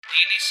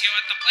Dionisio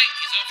at the plate.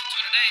 He's 0 for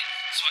 2 today.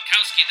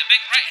 Swakowski, the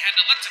big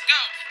right-hander, lets it go.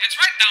 It's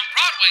right down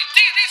Broadway.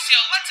 Dionisio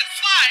lets it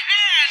fly,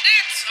 and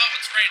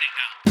it's raining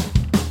now.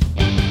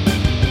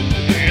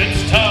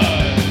 It's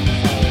time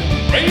for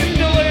Rain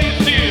Delay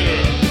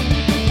Theater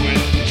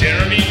with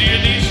Jeremy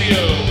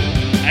Dionisio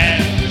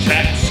and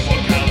Jack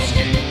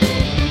Swakowski.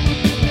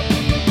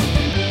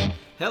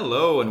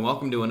 Hello and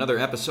welcome to another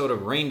episode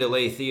of Rain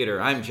Delay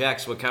Theater. I'm Jack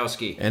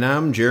Swakowski. And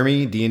I'm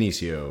Jeremy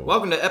Dionisio.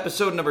 Welcome to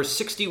episode number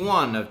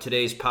 61 of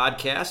today's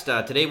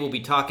podcast. Today we'll be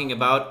talking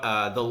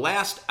about the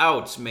last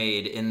outs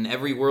made in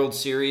every World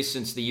Series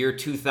since the year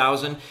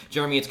 2000.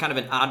 Jeremy, it's kind of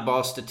an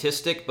oddball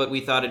statistic, but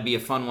we thought it'd be a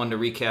fun one to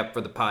recap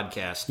for the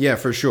podcast. Yeah,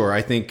 for sure.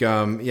 I think,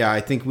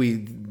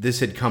 this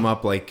had come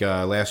up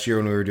last year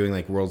when we were doing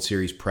like World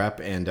Series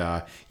prep, and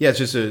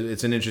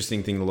it's an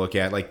interesting thing to look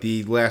at. Like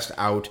the last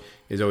out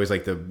is always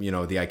like the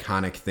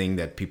iconic thing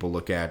that people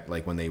look at,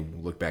 like when they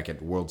look back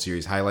at World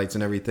Series highlights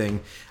and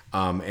everything.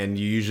 And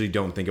you usually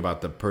don't think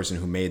about the person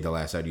who made the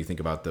last out. You think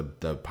about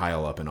the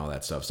pile up and all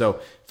that stuff. So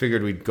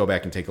figured we'd go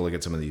back and take a look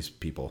at some of these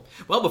people.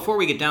 Well, before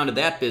we get down to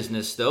that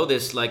business, though,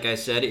 this, like I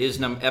said,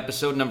 is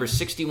episode number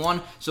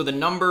 61. So the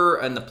number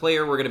and the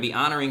player we're going to be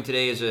honoring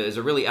today is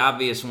a really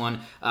obvious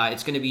one.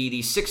 It's going to be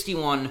the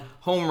 61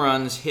 home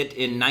runs hit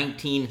in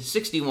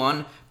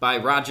 1961 by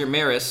Roger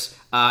Maris.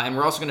 And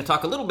we're also going to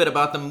talk a little bit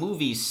about the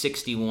movie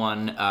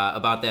 61,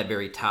 about that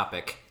very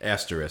topic.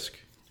 Asterisk.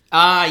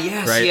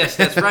 Yes, Right? yes,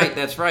 that's right.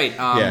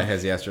 Yeah, it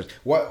has the asterisk.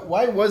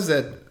 Why was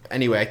that?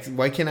 Anyway,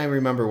 why can't I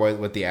remember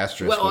what the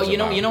asterisk was Well, you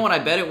about? know what? I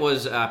bet it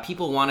was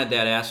people wanted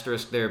that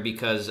asterisk there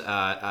because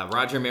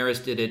Roger Maris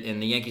did it,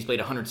 and the Yankees played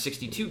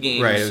 162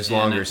 games. Right, it was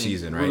longer and I think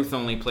season, right? Ruth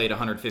only played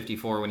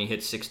 154 when he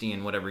hit 60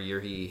 in whatever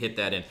year he hit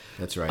that in.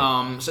 That's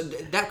right. So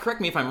that,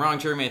 correct me if I'm wrong,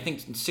 Jeremy. I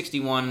think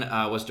 61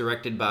 was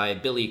directed by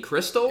Billy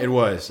Crystal. It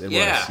was.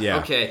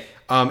 Yeah. Okay.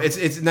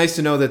 It's nice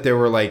to know that there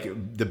were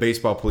like the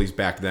baseball police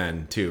back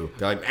then too.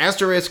 They're like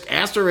asterisk.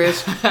 It's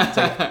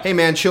like, hey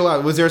man, chill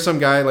out. Was there some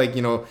guy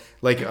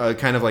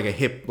kind of like a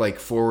hip, like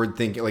forward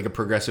thinking, like a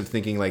progressive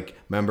thinking, like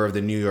member of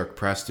the New York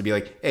press to be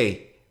like,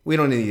 hey, we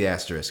don't need the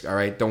asterisk. All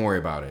right, don't worry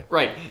about it.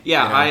 Right.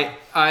 Yeah.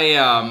 You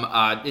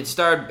know? It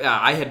starred.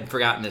 I had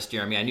forgotten this,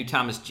 Jeremy. I knew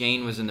Thomas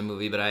Jane was in the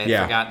movie, but I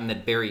had forgotten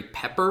that Barry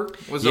Pepper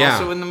was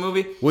also in the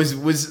movie.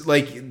 Was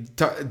like,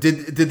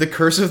 did the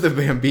Curse of the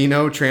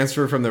Bambino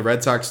transfer from the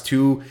Red Sox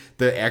to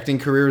the acting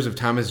careers of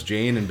Thomas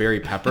Jane and Barry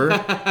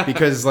Pepper?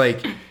 Because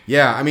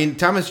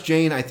Thomas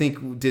Jane, I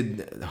think,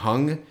 did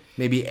Hung.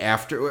 Maybe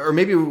after, or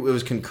maybe it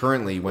was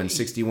concurrently when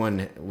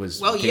 61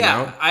 came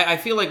out. I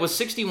feel like with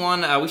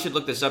 61, we should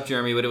look this up,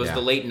 Jeremy, but it was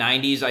the late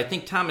 90s. I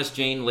think Thomas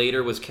Jane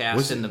later was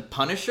cast in The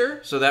Punisher,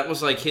 so that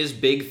was like his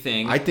big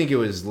thing. I think it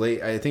was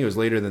late. I think it was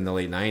later than the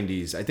late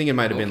 90s. I think it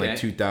might have been like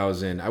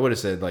 2000. I would have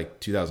said like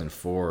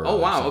 2004. Oh,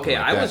 wow. Okay.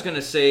 I was going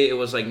to say it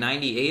was like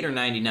 98 or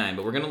 99,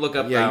 but we're going to look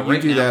up you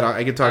right do now. that.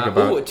 I could talk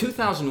about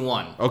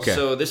 2001. Okay.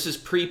 So this is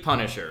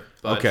pre-Punisher.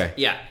 But okay.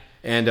 Yeah.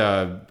 And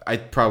I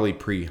probably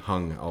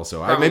pre-Hung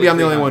also. Probably I'm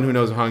the only one who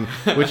knows Hung,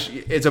 which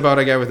it's about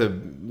a guy with a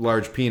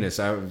large penis.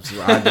 It's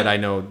odd that I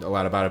know a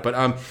lot about it. But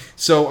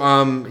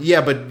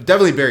but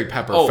definitely Barry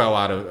Pepper fell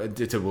out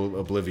to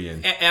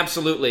oblivion.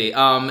 Absolutely.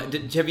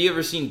 Have you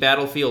ever seen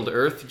Battlefield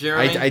Earth,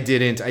 Jeremy? I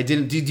didn't.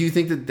 Do you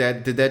think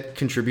that did that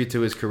contribute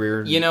to his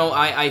career? You know,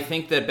 I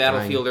think that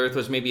Battlefield Earth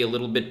was maybe a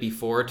little bit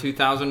before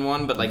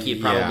 2001, but like he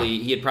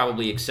had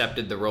probably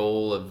accepted the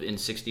role in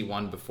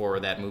 61 before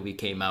that movie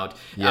came out.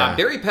 Yeah.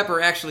 Barry Pepper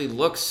actually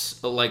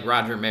looks like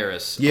Roger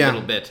Maris a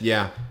little bit.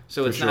 Yeah.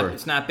 So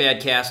it's not bad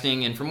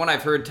casting, and from what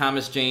I've heard,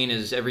 Thomas Jane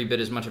is every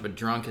bit as much of a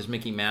drunk as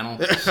Mickey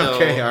Mantle. So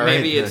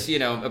maybe it's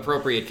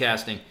appropriate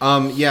casting.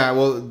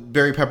 Well,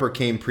 Barry Pepper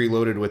came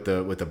preloaded with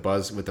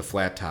the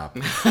flat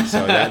top,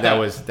 so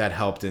that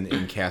helped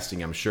in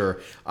casting, I'm sure.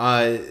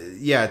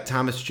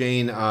 Thomas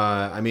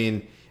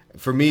Jane.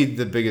 For me,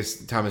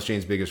 Thomas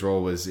Jane's biggest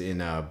role was in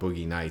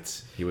Boogie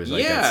Nights. He was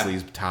like that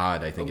sleaze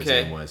Todd, I think his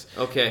name was.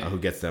 Okay. Who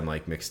gets them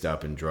like mixed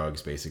up in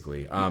drugs,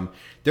 basically.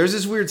 There's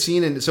this weird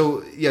scene,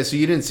 so you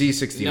didn't see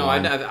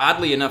 61. No,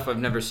 oddly enough, I've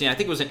never seen. I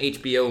think it was an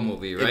HBO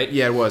movie, right?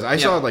 It was. I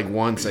saw it like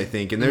once, I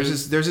think. And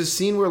there's this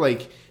scene where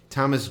like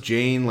Thomas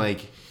Jane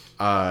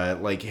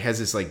has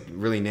this like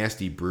really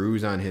nasty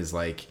bruise on his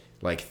like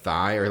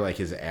thigh or like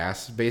his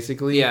ass,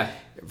 basically. Yeah.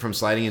 From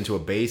sliding into a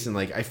base, and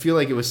like I feel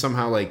like it was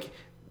somehow like.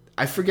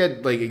 I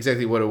forget like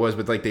exactly what it was,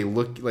 but like they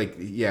look like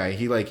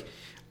he like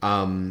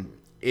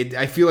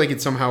I feel like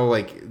it's somehow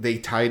like they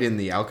tied in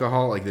the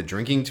alcohol, like the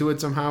drinking to it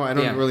somehow. I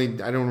don't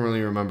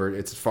really remember.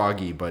 It's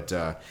foggy, but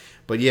I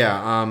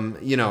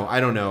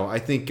don't know. I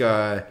think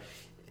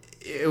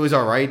it was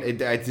all right. It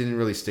didn't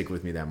really stick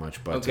with me that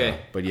much, but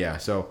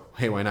so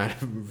hey, why not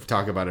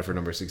talk about it for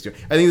number 60? I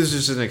think this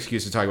is just an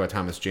excuse to talk about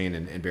Thomas Jane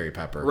and Barry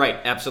Pepper. Right,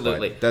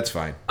 absolutely. But that's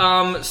fine.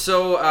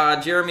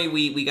 So Jeremy,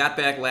 we got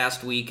back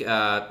last week,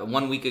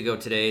 1 week ago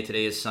today.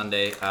 Today is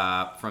Sunday,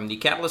 from the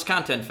Catalyst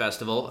Content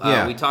Festival.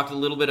 We talked a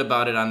little bit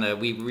about it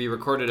we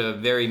recorded a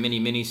very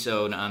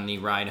mini-sode on the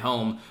ride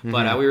home,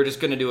 but we were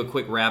just going to do a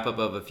quick wrap-up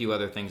of a few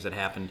other things that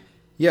happened.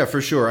 Yeah,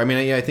 for sure. I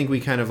mean, I think we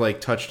kind of like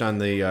touched on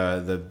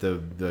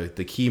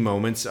the key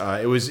moments.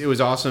 It was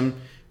awesome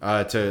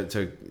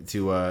to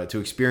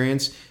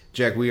experience.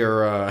 Jack, we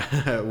are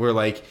we're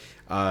like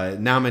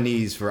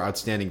nominees for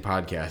outstanding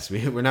podcast.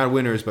 We're not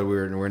winners, but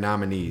we're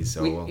nominees.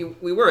 So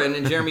we were,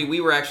 and Jeremy,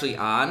 we were actually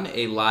on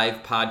a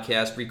live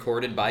podcast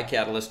recorded by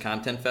Catalyst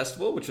Content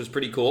Festival, which was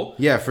pretty cool.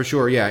 Yeah, for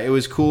sure. Yeah, it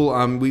was cool.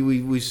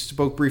 We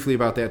spoke briefly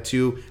about that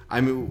too.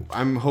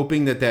 I'm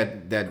hoping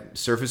that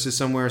surfaces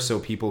somewhere so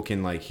people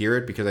can like hear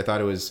it, because I thought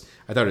it was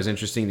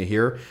interesting to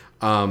hear.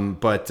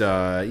 It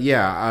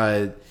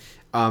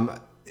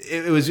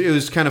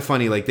was kind of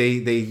funny. Like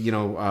they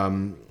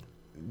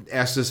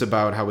asked us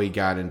about how we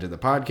got into the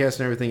podcast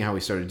and everything, how we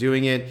started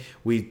doing it.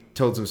 We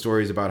told some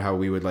stories about how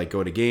we would like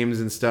go to games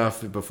and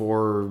stuff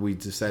before we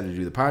decided to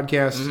do the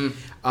podcast.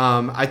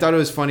 Mm-hmm. I thought it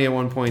was funny at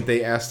one point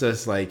they asked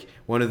us, like,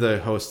 one of the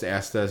hosts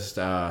asked us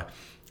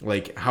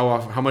like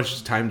how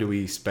much time do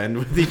we spend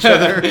with each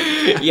other?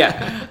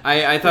 Yeah,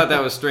 I thought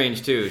that was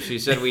strange too. She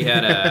said we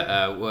had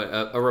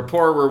a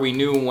rapport where we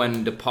knew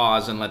when to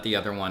pause and let the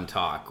other one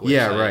talk. Which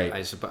right.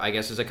 I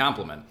guess is a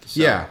compliment.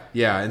 So.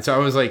 Yeah. And so I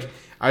was like,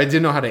 I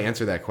didn't know how to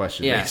answer that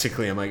question. Yeah.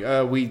 Basically, I'm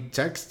like, we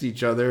text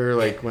each other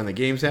like when the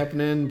game's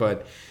happening,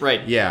 but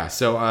right. Yeah.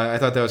 So I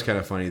thought that was kind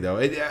of funny though.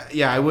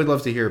 I would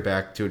love to hear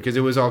back to it, because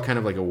it was all kind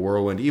of like a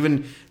whirlwind.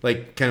 Even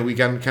like we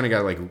got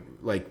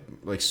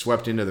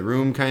swept into the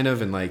room kind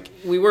of, and like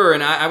we were,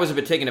 and I was a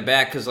bit taken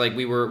aback because like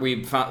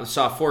we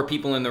saw 4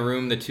 people in the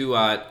room, the 2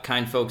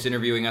 kind folks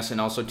interviewing us,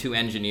 and also 2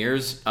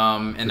 engineers,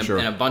 and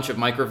a bunch of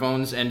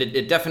microphones, and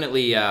it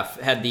definitely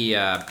had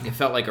it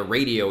felt like a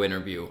radio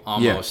interview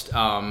almost.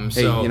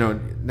 Yeah.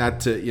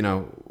 Not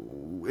to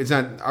it's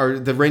not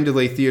the Rain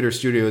Delay Theater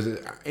Studios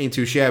ain't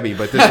too shabby,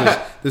 but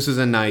this was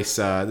a nice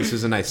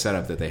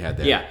setup that they had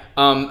there. Yeah.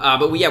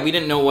 But we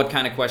didn't know what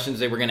kind of questions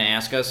they were going to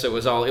ask us, so it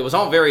was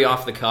all very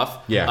off the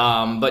cuff.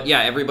 Yeah. But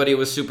yeah, everybody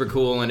was super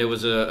cool, and it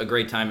was a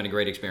great time and a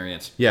great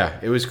experience. Yeah,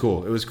 it was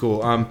cool.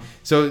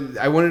 So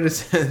I wanted to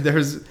say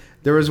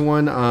there was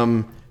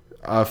one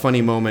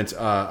funny moment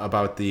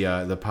about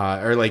the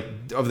pod, or like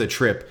of the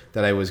trip,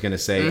 that I was going to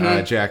say.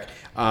 Mm-hmm. Jack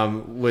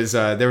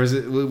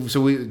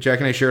Jack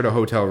and I shared a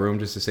hotel room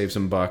just to save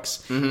some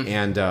bucks. Mm-hmm.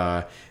 And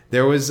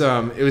there was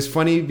it was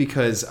funny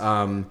because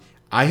I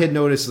had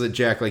noticed that,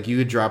 Jack, like you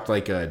had dropped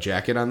like a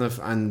jacket on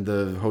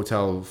the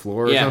hotel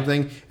floor or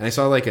something, and I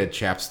saw like a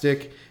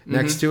chapstick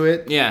next to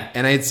it. Yeah.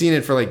 And I had seen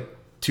it for like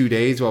 2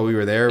 days while we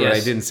were there, but I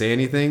didn't say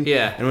anything.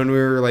 Yeah. And when we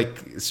were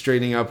like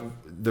straightening up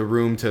the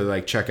room to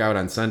like check out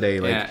on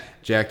Sunday, like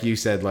Jack, you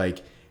said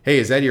like, "Hey,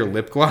 is that your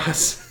lip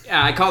gloss?"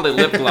 Yeah, I called it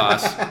lip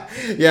gloss.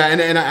 Yeah,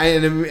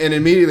 and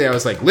immediately I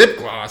was like, lip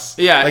gloss.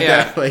 Yeah, like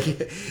that, like,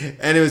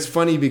 and it was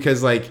funny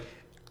because like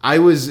I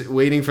was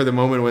waiting for the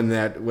moment when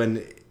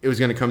it was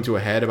going to come to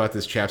a head about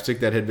this chapstick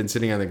that had been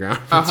sitting on the ground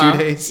for 2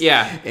 days.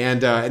 Yeah,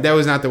 and that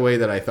was not the way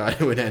that I thought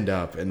it would end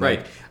up. And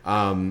right.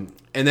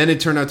 And then it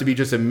turned out to be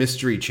just a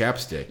mystery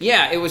chapstick.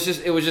 Yeah, it was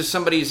just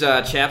somebody's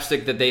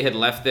chapstick that they had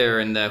left there,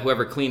 and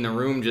whoever cleaned the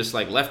room just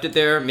like left it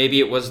there.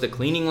 Maybe it was the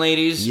cleaning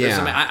ladies. Yeah, or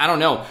something. I don't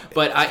know,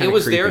 but it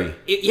was creepy.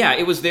 there.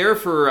 It was there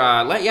for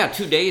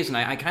 2 days, and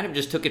I kind of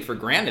just took it for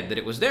granted that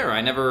it was there.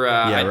 I never.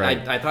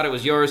 Right. I thought it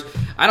was yours.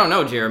 I don't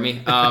know,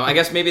 Jeremy. I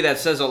guess maybe that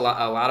says a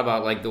lot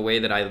about like the way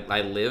that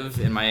I live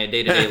in my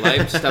day-to-day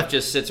life. Stuff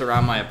just sits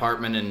around my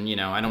apartment, and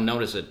I don't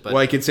notice it. But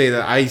well, I could say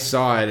that I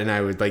saw it and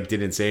I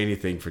didn't say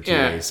anything for 2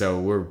 days.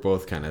 So we're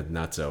both kind of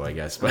nutso, I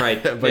guess. But,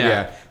 right. But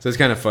yeah, so it's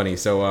kind of funny.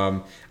 So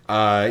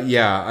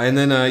and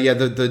then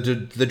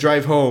the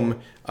drive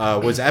home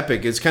was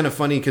epic. It's kind of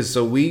funny because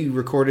we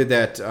recorded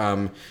that.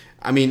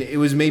 It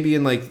was maybe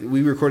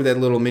we recorded that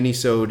little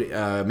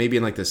mini-sode maybe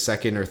in like the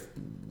second or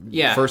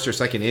first or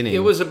second inning. It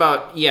was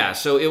about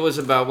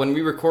when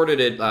we recorded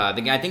it.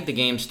 I think the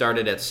game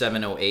started at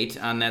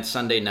 7:08 on that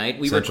Sunday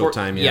night. Central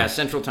time. Yeah,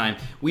 Central time.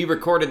 We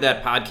recorded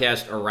that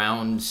podcast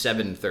around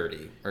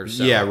 7:30 or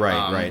so. Yeah,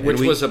 right. Which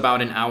was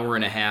about an hour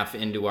and a half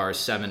into our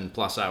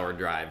 7+ hour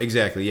drive.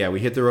 Exactly. Yeah, we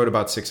hit the road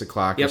about 6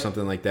 o'clock or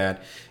something like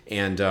that.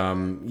 And the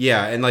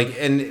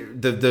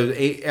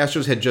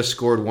Astros had just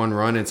scored 1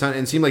 run, and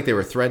it seemed like they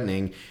were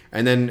threatening.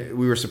 And then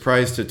we were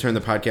surprised to turn the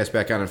podcast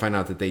back on and find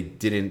out that they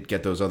didn't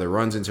get those other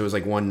runs, and so it was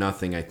like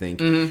 1-0, I think.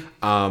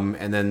 Mm-hmm.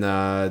 And then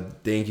the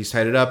Yankees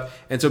tied it up.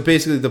 And so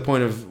basically, the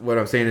point of what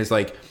I'm saying is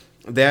like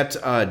that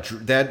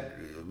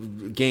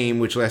game,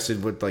 which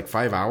lasted like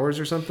 5 hours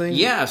or something.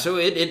 Yeah, so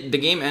the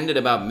game ended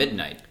about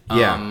midnight.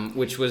 Yeah,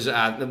 which was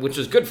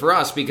good for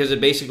us because it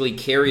basically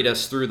carried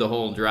us through the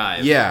whole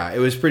drive. Yeah, it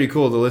was pretty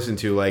cool to listen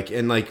to.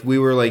 We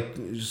were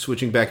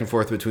switching back and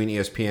forth between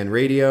ESPN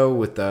Radio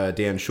with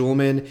Dan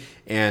Schulman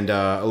and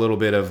a little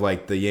bit of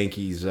like the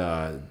Yankees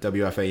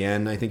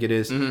WFAN, I think it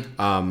is,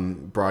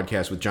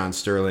 broadcast with John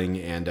Sterling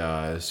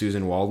and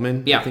Susan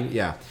Waldman. Yeah, I think,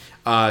 yeah.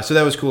 So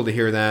that was cool to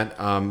hear that.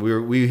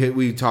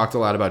 We talked a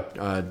lot about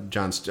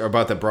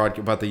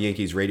about the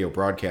Yankees radio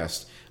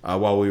broadcast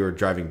while we were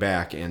driving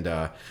back, and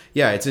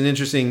it's an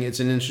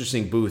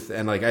interesting booth,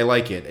 and like I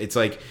like it. It's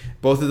like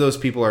both of those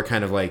people are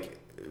kind of like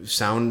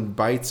sound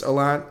bites a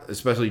lot,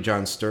 especially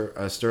John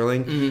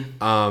Sterling.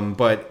 Mm-hmm.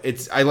 But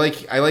I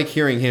like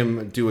hearing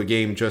him do a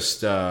game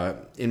just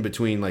in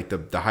between like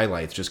the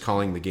highlights, just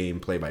calling the game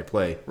play by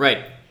play.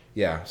 Right.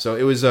 Yeah, so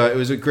it was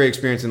a great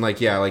experience, and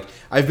like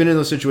I've been in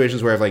those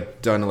situations where I've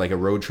like done like a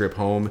road trip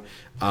home,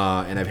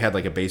 and I've had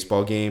like a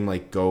baseball game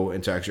like go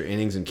into extra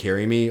innings and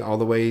carry me all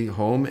the way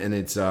home, and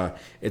it's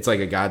like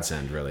a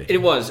godsend, really.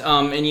 It was,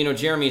 and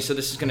Jeremy. So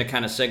this is going to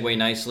kind of segue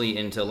nicely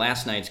into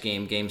last night's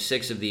game, Game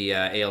 6 of the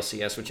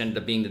ALCS, which ended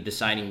up being the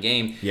deciding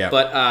game. Yeah.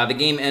 But the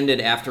game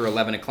ended after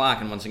 11 o'clock,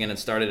 and once again it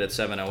started at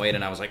 7:08,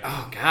 and I was like,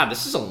 oh god,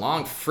 this is a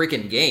long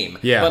freaking game.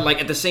 Yeah. But like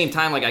at the same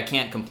time, like I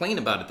can't complain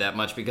about it that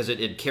much because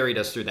it carried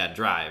us through that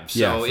drive. So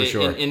Yeah, for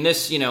sure. in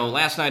this,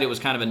 last night it was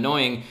kind of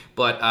annoying,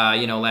 but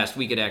last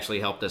week it actually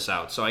helped us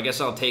out. So I guess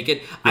I'll take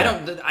it.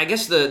 Yeah. I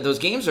guess those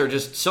games are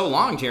just so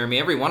long, Jeremy.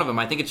 Every one of them.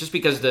 I think it's just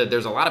because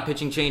there's a lot of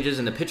pitching changes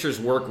and the pitchers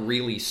work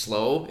really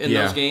slow in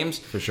those games.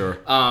 For sure.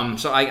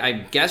 So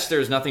I guess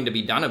there's nothing to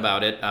be done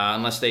about it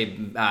unless they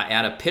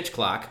add a pitch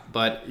clock.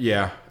 But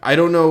Yeah, I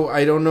don't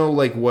know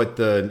like what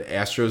the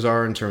Astros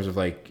are in terms of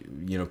like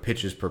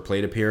pitches per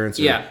plate appearance.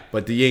 Yeah.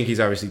 But the Yankees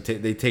obviously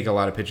they take a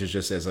lot of pitches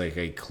just as like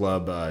a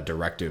club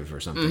directive or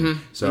something. Mm-hmm.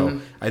 So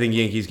I think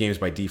Yankees games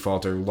by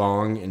default are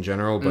long in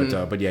general,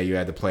 but yeah, you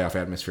add the playoff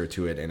atmosphere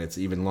to it, and it's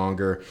even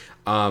longer.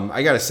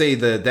 I gotta say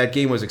that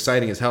game was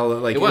exciting as hell.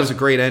 Like it was a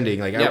great ending.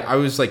 Like Yep. I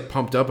was like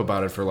pumped up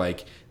about it for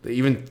like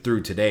even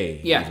through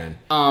today. yeah, Even.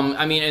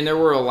 and there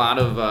were a lot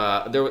of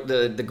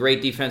the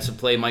great defensive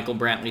play. Michael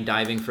Brantley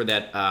diving for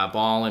that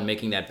ball and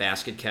making that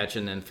basket catch,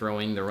 and then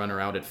throwing the runner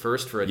out at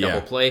first for a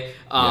double play.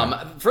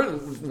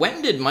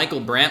 When did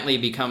Michael Brantley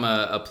become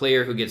a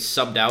player who gets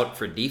subbed out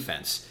for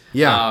defense?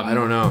 Yeah, I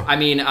don't know. I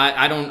mean,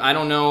 I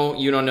don't know.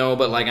 You don't know,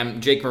 but like,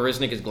 Jake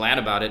Marisnik is glad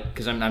about it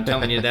because I'm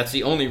telling you that's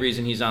the only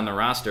reason he's on the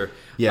roster.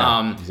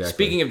 Yeah, exactly.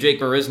 Speaking of Jake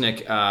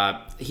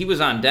Marisnik, he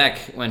was on deck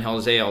when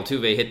Jose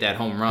Altuve hit that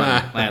home run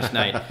last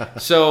night.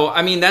 So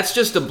I mean, that's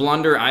just a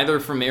blunder either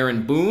from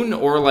Aaron Boone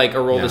or like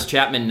Aroldis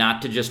Chapman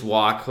not to just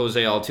walk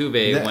Jose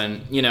Altuve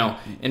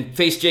and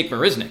face Jake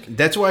Marisnik.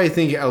 That's why I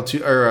think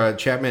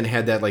Chapman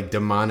had that like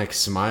demonic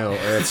smile or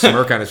that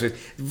smirk on his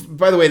face.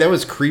 By the way, that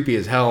was creepy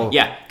as hell.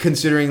 Yeah.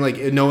 Considering like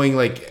knowing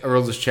like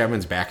Aroldis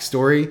Chapman's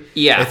backstory.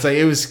 Yeah. It's like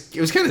it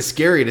was kind of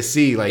scary to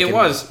see. Like It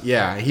was.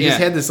 Yeah. He just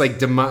had this like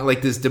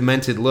this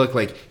demented look,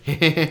 like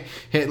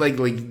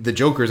like the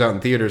Joker's out in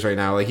theaters right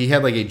now. Like he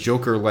had like a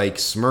Joker like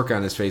smirk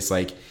on his face,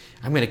 like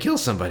I'm gonna kill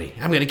somebody.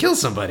 I'm gonna kill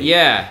somebody.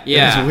 Yeah.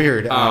 It was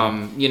weird.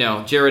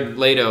 Jared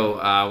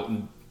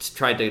Leto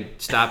tried to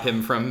stop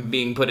him from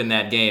being put in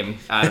that game.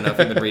 I don't know if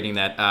you've been reading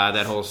that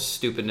whole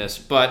stupidness,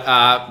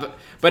 but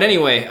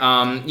anyway,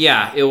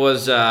 it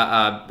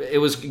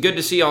was good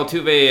to see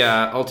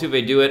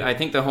Altuve do it. I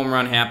think the home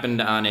run happened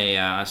on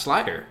a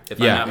slider.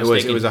 If I'm not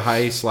mistaken. It was a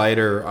high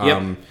slider.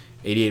 Yep.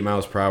 88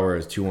 miles per hour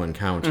is 2-1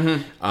 count.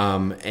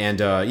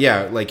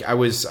 Like I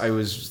was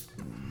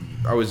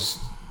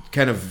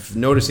kind of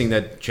noticing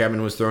that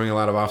Chapman was throwing a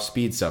lot of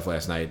off-speed stuff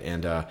last night,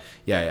 and I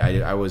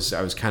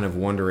was kind of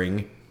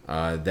wondering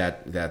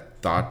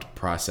that thought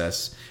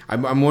process.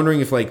 I'm wondering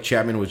if like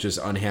Chapman was just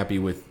unhappy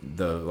with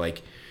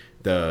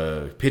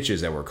the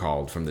pitches that were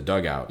called from the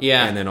dugout,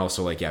 and then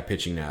also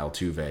pitching to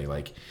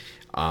Altuve,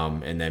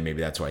 and then maybe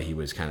that's why he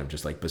was kind of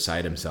just like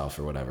beside himself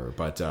or whatever.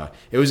 But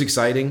it was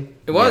exciting.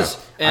 It was.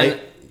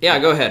 Yeah.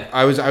 Go ahead.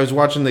 I was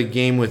watching the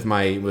game with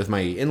my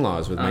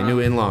in-laws, with my new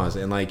in-laws,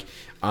 and the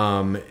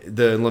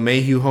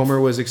LeMahieu homer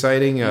was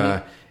exciting,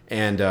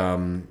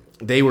 and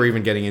they were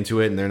even getting into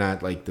it, and they're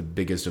not like the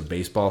biggest of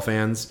baseball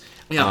fans.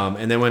 Yeah.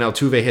 And then when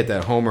Altuve hit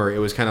that homer, it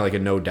was kind of like a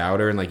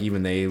no-doubter, and like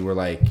even they were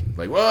like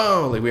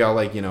whoa, like we all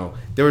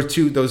there were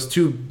those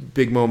two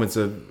big moments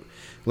of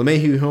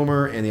LeMahieu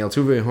homer and the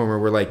Altuve homer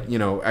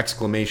were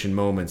exclamation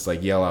moments,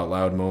 like yell out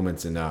loud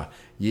moments, and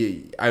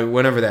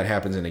whenever that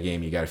happens in a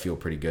game, you got to feel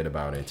pretty good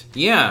about it.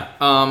 Yeah,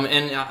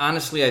 and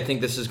honestly, I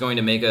think this is going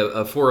to make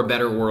for a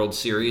better World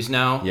Series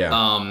now.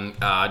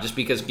 Yeah. Just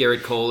because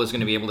Garrett Cole is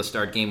going to be able to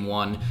start Game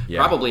 1,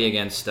 probably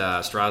against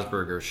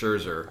Strasburg or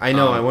Scherzer. I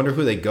know. I wonder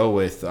who they go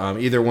with.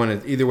 Either way,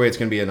 it's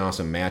going to be an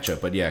awesome matchup.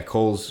 But yeah,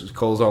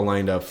 Cole's all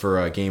lined up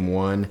for Game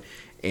 1.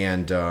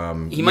 And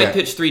he might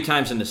pitch 3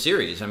 times in the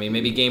series. I mean,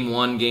 maybe Game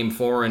 1, Game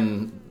 4,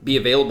 and be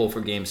available for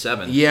Game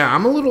 7. Yeah,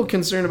 I'm a little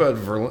concerned about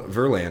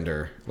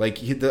Verlander. Like,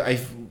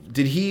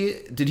 did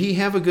he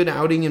have a good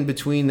outing in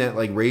between that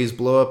Rays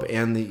blow up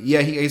and the?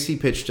 Yeah, he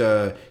pitched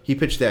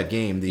that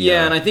game.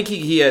 And I think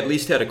he at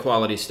least had a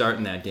quality start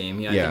in that game.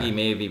 I think he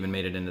may have even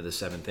made it into the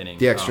 7th inning.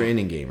 The extra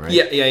inning game, right?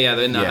 Yeah.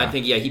 I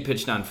think he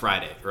pitched on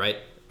Friday, right?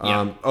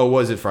 Yeah.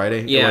 Was it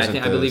Friday? Yeah,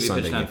 I believe he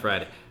pitched on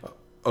Friday.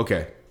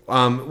 Okay.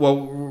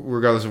 Well,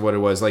 regardless of what it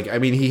was,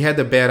 he had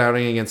the bad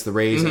outing against the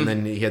Rays, and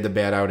then he had the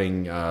bad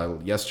outing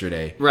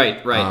yesterday.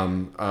 Right.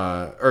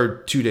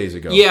 Or 2 days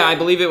ago. Yeah, I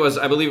believe it was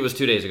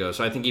 2 days ago.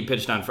 So I think he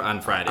pitched on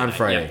Friday. On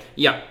Friday.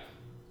 Yeah.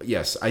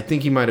 Yes, I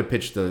think he might have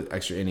pitched the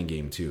extra inning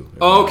game too.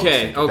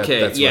 Okay.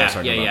 That's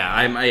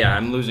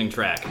I'm losing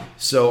track.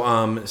 So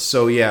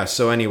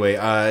anyway,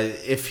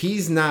 if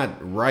he's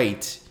not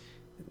right,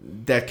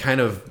 that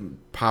kind of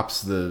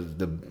pops the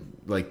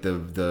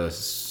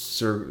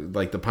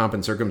pomp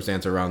and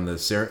circumstance around the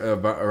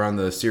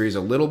series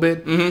a little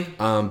bit.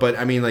 Mm-hmm. But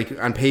I mean,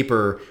 like on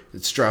paper,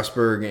 it's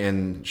Strasburg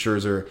and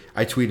Scherzer.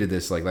 I tweeted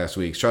this like last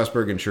week.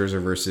 Strasburg and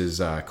Scherzer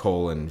versus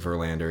Cole and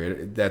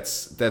Verlander.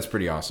 That's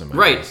pretty awesome. I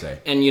gotta say.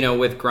 And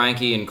with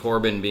Greinke and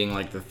Corbin being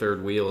like the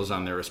third wheels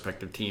on their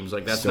respective teams,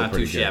 like that's Still not too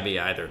pretty good. shabby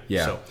either.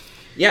 Yeah. So,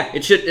 yeah,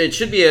 it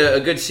should be a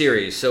good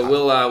series. So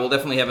we'll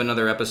definitely have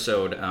another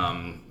episode.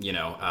 When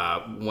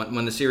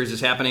the series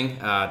is happening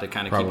to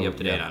kind of keep you up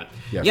to date on it.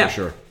 Yeah, for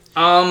sure.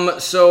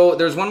 So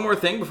there's one more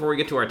thing before we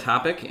get to our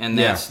topic, and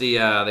that's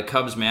the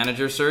Cubs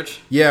manager search.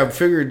 Yeah, I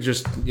figured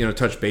just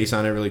touch base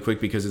on it really quick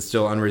because it's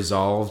still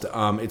unresolved.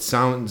 It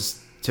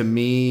sounds to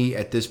me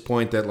at this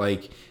point that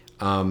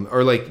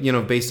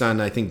based on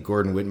I think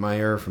Gordon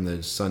Whitmire from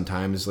the Sun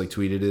Times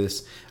tweeted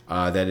this.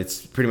 That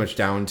it's pretty much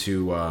down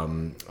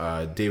to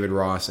David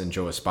Ross and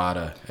Joe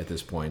Espada at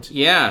this point.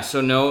 Yeah,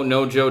 so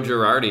no Joe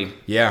Girardi.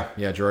 Yeah,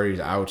 Girardi's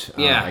out.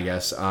 I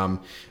guess,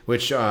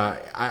 which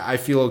I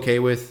feel okay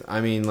with. I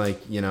mean, I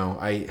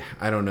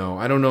don't know.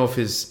 I don't know if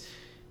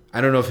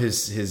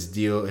his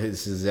deal,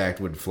 his act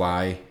would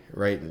fly,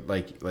 right?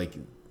 Like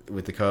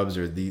with the Cubs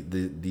or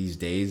these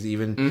days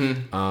even.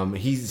 Mm-hmm.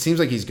 He seems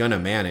like he's gonna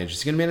manage.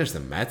 He's gonna manage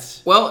the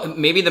Mets. Well,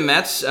 maybe the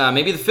Mets,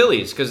 maybe the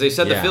Phillies, because they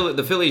said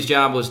the Phillies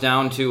job was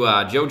down to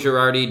Joe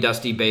Girardi,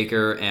 Dusty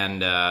Baker, and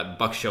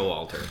Buck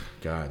Showalter.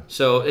 God.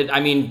 So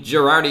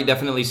Girardi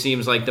definitely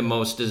seems like the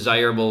most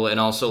desirable and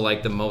also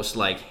like the most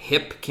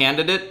hip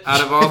candidate out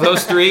of all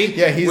those three.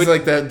 Yeah, he's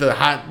like the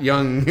hot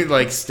young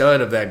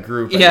stud of that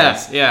group. I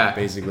guess,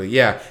 basically.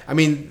 Yeah, I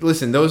mean,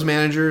 listen, those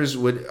managers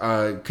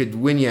could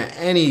win you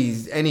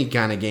any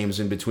kind of games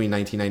in between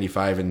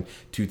 1995 and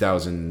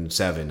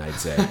 2007. I'd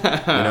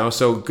say.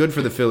 So good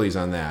for the Phillies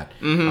on that.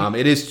 Mm-hmm.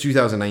 It is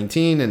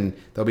 2019, and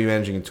they'll be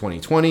managing in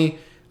 2020.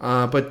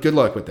 But good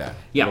luck with that.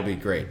 Yeah, it'll be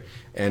great.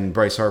 And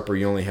Bryce Harper,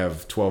 you only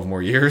have 12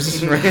 more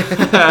years, right?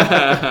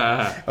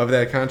 of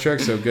that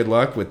contract, so good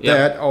luck with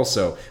that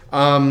also.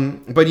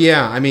 But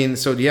yeah, I mean,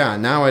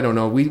 now I don't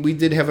know. We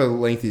did have a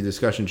lengthy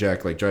discussion,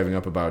 Jack, driving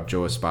up about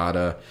Joe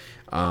Espada.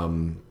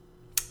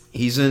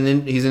 He's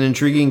an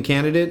intriguing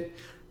candidate.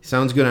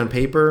 Sounds good on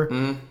paper.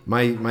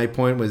 Mm-hmm. My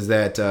point was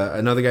that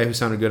another guy who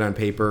sounded good on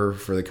paper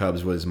for the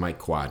Cubs was Mike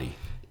Quade.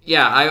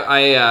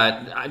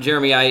 Yeah,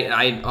 Jeremy,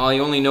 I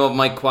only know of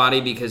Mike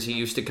Quade because he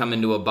used to come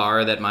into a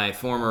bar that my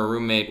former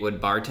roommate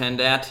would bartend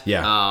at.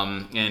 Yeah.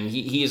 And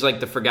he's like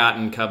the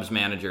forgotten Cubs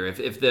manager.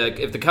 If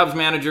the Cubs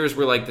managers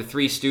were like the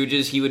Three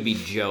Stooges, he would be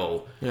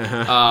Joe.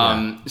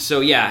 So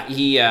yeah,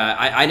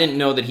 I didn't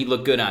know that he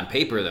looked good on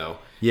paper though.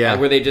 Yeah.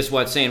 Were they just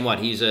saying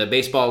he's a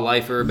baseball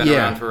lifer, been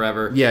around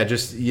forever? Yeah,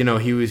 just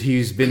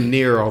he's been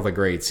near all the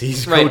greats.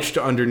 He's coached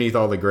underneath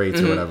all the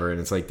greats or whatever, and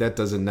it's that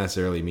doesn't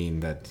necessarily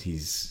mean that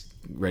he's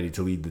ready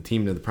to lead the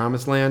team to the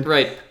promised land.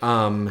 Right.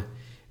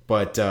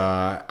 But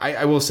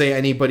I will say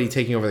anybody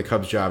taking over the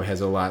Cubs job has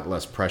a lot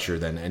less pressure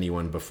than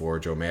anyone before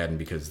Joe Madden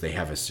because they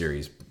have a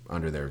series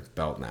under their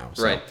belt now.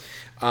 So, right.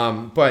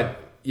 But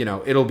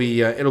it'll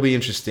be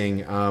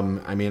interesting.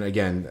 I mean,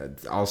 again,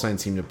 all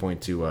signs seem to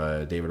point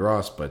to David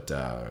Ross, but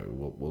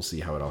we'll see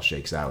how it all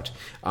shakes out.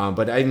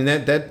 But I mean,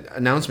 that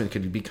announcement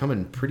could be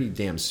coming pretty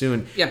damn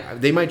soon. Yeah,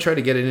 they might try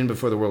to get it in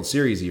before the World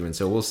Series, even.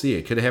 So we'll see.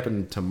 It could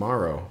happen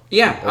tomorrow.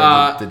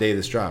 Yeah, or the day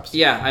this drops.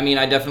 Yeah, I mean,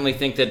 I definitely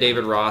think that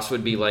David Ross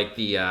would be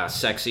the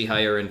sexy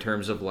hire in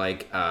terms of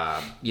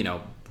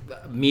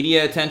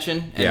media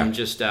attention and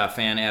just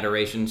fan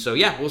adoration. So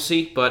yeah, we'll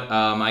see. But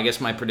I guess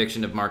my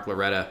prediction of Mark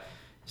Loretta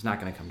is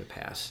not going to come to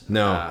pass.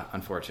 No,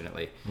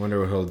 unfortunately. I wonder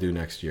what he'll do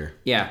next year.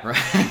 Yeah,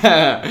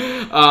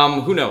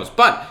 right. Who knows?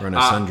 But run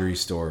a sundry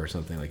store or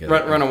something like that.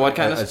 Run a what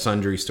kind of? A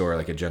sundry store,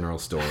 like a general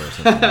store or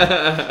something.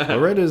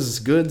 Loretta's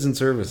goods and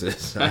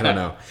services. I don't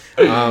know.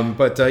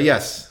 But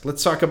yes,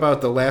 let's talk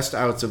about the last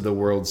outs of the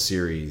World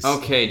Series.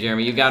 Okay,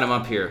 Jeremy, you got them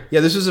up here.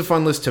 Yeah, this was a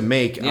fun list to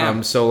make. Yeah.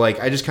 So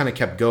I just kind of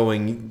kept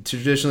going.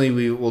 Traditionally,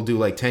 we will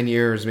do 10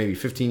 years, maybe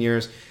 15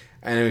 years.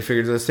 And we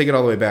figured let's take it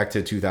all the way back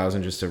to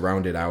 2000 just to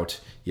round it out.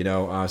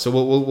 So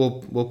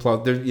we'll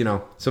plug there.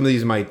 Some of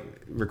these might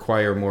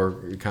require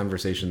more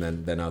conversation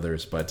than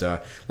others, but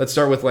let's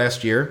start with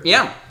last year.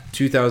 Yeah,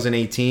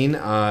 2018.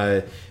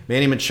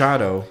 Manny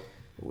Machado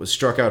was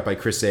struck out by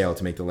Chris Sale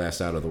to make the last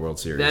out of the World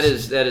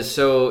Series. That is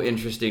so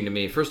interesting to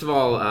me. First of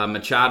all,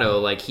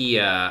 Machado,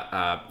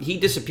 he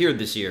disappeared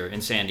this year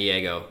in San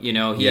Diego.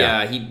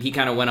 He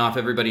kind of went off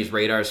everybody's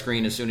radar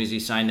screen as soon as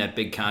he signed that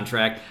big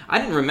contract. I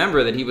didn't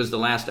remember that he was the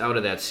last out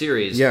of that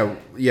series. Yeah.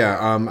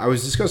 I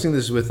was discussing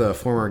this with a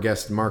former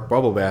guest, Mark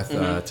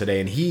Bubblebath,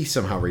 today, and he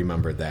somehow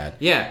remembered that.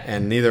 Yeah,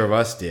 and neither of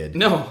us did.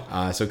 No.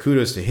 So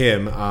kudos to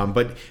him.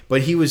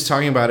 But he was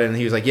talking about it, and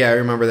he was like, "Yeah, I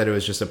remember that it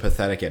was just a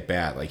pathetic at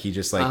bat. He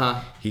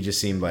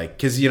just seemed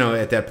because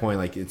at that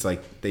point it's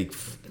they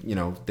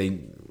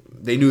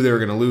they knew they were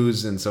going to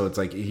lose, and so it's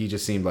like he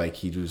just seemed like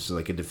he was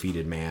like a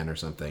defeated man or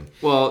something.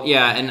 Well,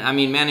 yeah, and I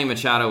mean, Manny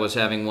Machado was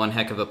having one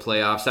heck of a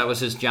playoffs. That was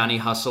his Johnny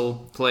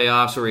Hustle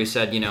playoffs, where he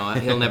said,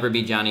 he'll never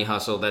be Johnny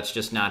Hustle. That's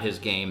just not his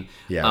game.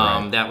 Yeah,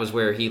 right. That was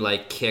where he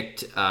like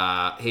kicked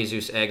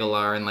Jesus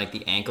Aguilar in like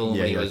the ankle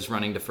when he was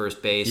running to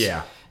first base.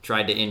 Yeah.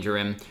 Tried to injure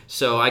him.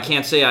 So I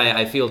can't say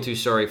I feel too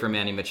sorry for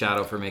Manny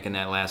Machado for making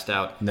that last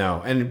out.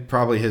 No, and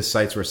probably his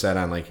sights were set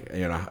on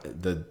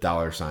the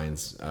dollar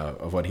signs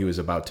of what he was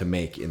about to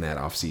make in that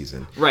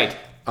offseason. Right.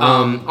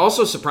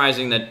 Also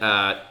surprising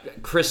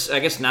that Chris, I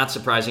guess not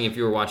surprising if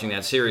you were watching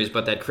that series,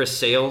 but that Chris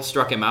Sale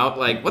struck him out.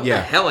 Like, what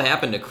the hell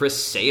happened to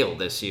Chris Sale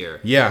this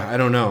year? Yeah, I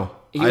don't know.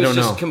 He was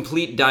just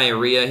complete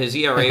diarrhea. His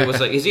ERA was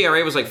like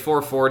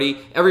 4.40.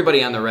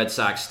 Everybody on the Red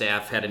Sox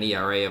staff had an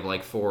ERA of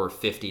like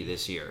 4.50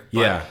 this year.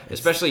 But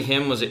especially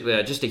him was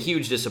just a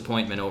huge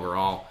disappointment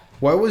overall.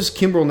 Why was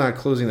Kimbrel not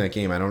closing that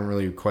game? I don't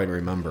really quite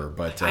remember,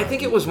 but I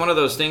think it was one of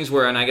those things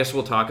where, and I guess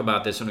we'll talk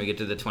about this when we get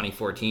to the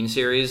 2014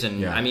 series,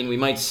 and I mean we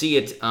might see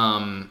it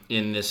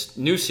in this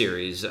new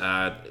series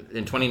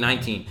in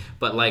 2019.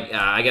 But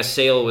I guess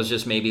Sale was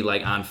just maybe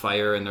like on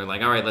fire, and they're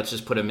like, all right, let's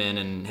just put him in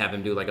and have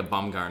him do like a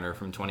Bumgarner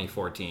from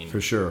 2014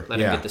 for sure.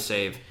 Let him get the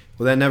save.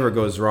 Well, that never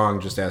goes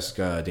wrong. Just ask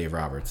Dave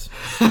Roberts.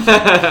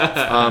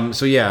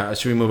 So yeah,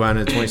 should we move on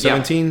to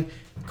 2017?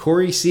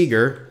 Corey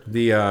Seager,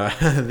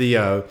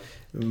 the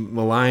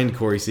maligned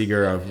Corey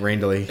Seager of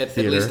Rain-Delay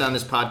Theater. At least on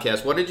this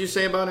podcast. What did you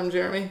say about him,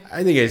 Jeremy?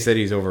 I think I said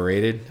he's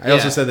overrated. I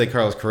also said that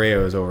Carlos Correa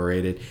was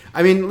overrated.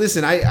 I mean,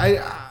 listen,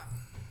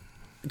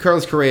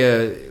 Carlos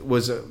Correa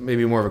was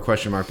maybe more of a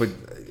question mark, but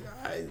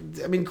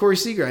I mean, Corey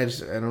Seager, I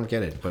don't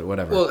get it, but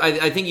whatever. Well,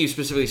 I think you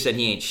specifically said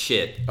he ain't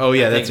shit. Oh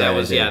yeah, that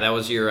was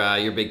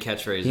your big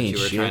catchphrase that you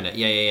were shit. trying to.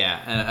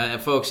 Yeah.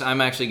 Folks,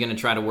 I'm actually going to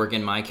try to work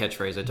in my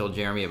catchphrase. I told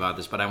Jeremy about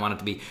this, but I want it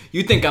to be,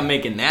 "You think I'm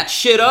making that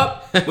shit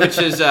up?" Which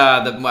is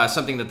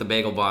something that the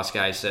Bagel Boss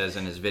guy says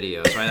in his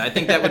videos. So I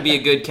think that would be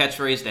a good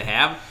catchphrase to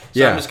have.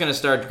 So I'm just going to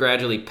start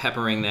gradually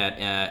peppering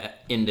that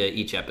into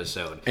each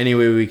episode. Any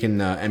way we can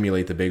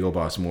emulate the Bagel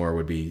Boss more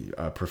would be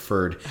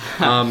preferred.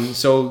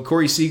 So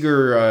Corey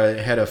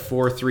Seager had a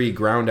 4-3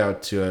 ground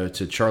out to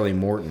Charlie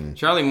Morton.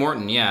 Charlie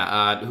Morton,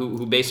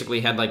 who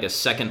basically had like a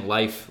second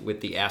life with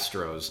the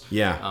Astros.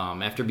 Yeah.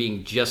 After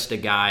being just a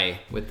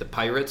guy with the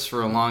Pirates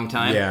for a long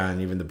time. Yeah,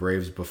 and even the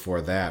Braves before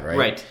that, right?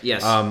 Right,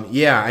 yes.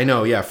 Yeah, I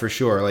know, yeah, for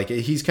sure. Like,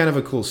 he's kind of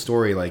a cool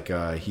story. Like,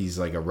 he's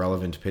like a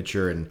relevant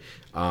pitcher and,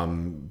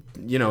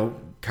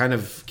 kind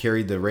of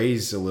carried the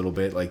Rays a little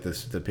bit, like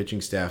the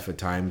pitching staff at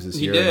times this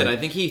year. He did. I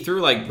think he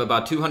threw like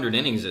about 200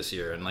 innings this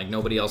year, and like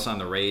nobody else on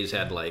the Rays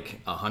had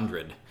like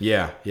 100.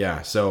 Yeah.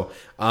 So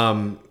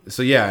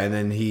yeah, and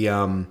then he,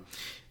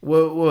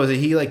 what was it?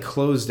 He like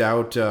closed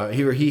out.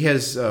 He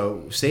has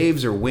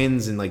saves or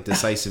wins in like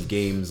decisive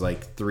games,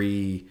 like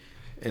 3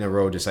 in a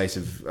row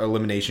decisive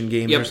elimination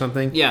games or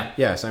something. Yeah.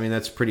 Yes, I mean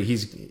that's pretty.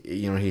 He's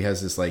he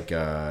has this like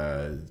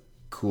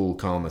cool,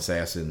 calm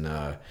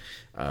assassin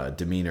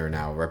demeanor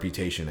now,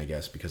 reputation, I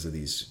guess, because of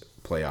these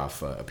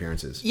playoff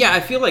appearances. Yeah,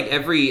 I feel like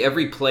every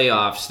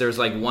playoffs, there's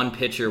like one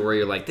pitcher where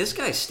you're like, this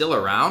guy's still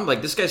around?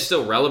 Like, this guy's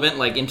still relevant?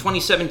 Like, in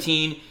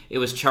 2017, it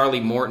was Charlie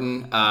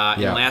Morton.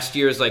 And last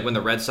year's, like, when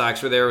the Red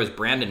Sox were there, it was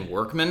Brandon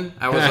Workman.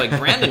 I was like,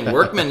 Brandon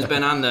Workman's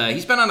been on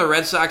the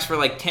Red Sox for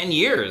like 10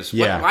 years.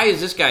 Why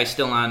is this guy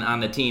still on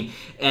the team?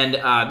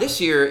 And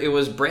this year, it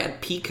was Brad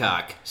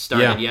Peacock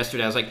started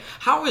yesterday. I was like,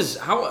 how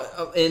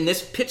in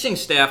this pitching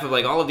staff of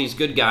like all of these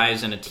good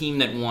guys and a team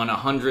that won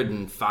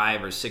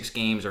 105 or 6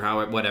 games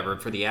or whatever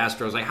for the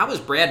Astros, like how is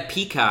Brad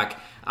Peacock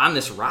on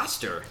this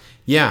roster?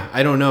 Yeah,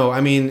 I don't know. I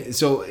mean,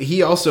 so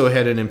he also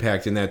had an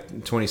impact in that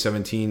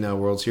 2017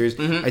 World Series.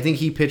 Mm-hmm. I think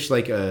he pitched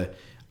like a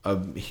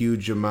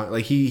huge amount.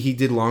 Like he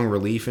did long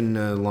relief in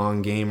a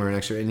long game or an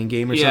extra inning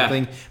game or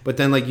something. But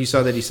then like you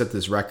saw that he set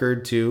this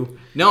record too.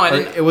 No, I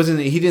didn't. It wasn't.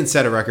 He didn't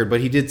set a record,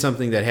 but he did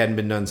something that hadn't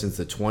been done since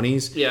the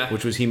 20s. Yeah,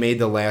 which was he made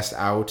the last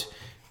out.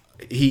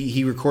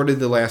 He recorded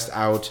the last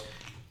out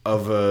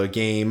of a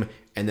game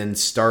and then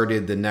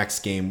started the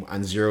next game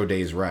on 0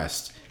 days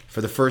rest for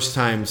the first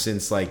time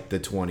since like the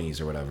 20s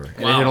or whatever.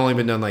 And it had only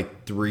been done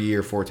like 3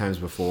 or 4 times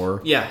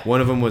before. Yeah. One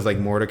of them was like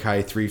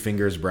Mordecai Three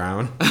Fingers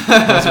Brown.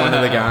 That's one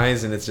of the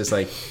guys. And it's just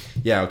like,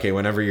 yeah, okay,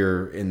 whenever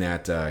you're in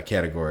that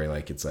category,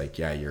 like it's like,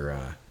 yeah,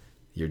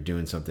 you're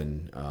doing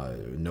something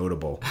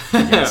notable,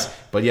 I guess.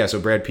 But yeah, so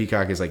Brad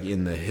Peacock is like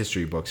in the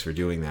history books for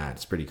doing that.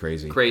 It's pretty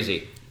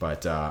crazy.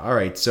 But all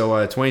right,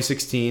 so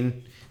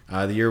 2016...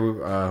 the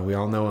year we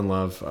all know and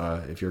love,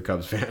 if you're a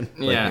Cubs fan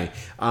like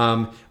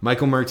me.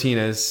 Michael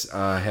Martinez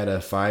had a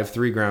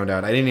 5-3 ground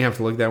out. I didn't even have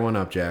to look that one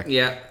up, Jack.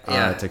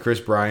 To Chris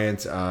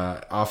Bryant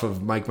off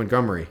of Mike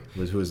Montgomery,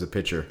 who was the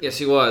pitcher. Yes,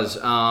 he was.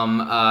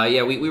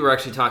 We were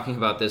actually talking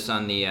about this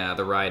on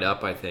the ride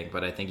up, I think.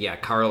 But I think,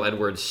 Carl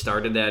Edwards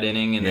started that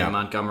inning, and then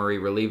Montgomery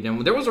relieved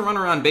him. There was a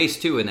runner on base,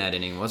 too, in that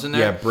inning, wasn't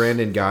there? Yeah,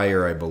 Brandon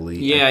Geyer, I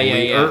believe.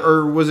 Yeah.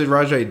 Or was it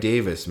Rajai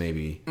Davis,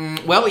 maybe?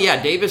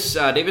 Davis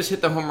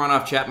hit the home run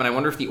off Chapman Chapman. I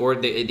wonder if the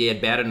order they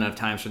had batted enough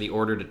times for the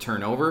order to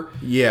turn over.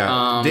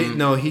 Yeah,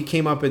 no, he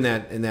came up in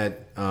that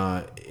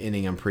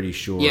inning. I'm pretty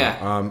sure.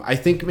 Yeah. I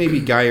think maybe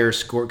Geyer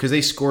scored because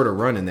they scored a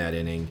run in that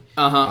inning.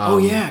 Oh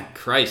yeah,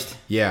 Christ.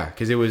 Yeah,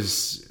 because it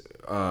was.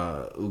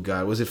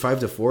 Was it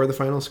 5-4 the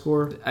final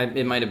score?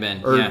 It might have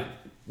been. Or,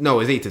 no,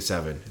 it was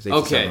 8-7. It was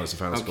 8-7 was the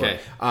final score.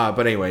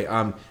 But anyway,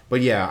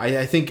 but yeah,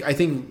 I think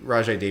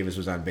Rajai Davis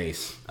was on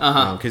base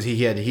because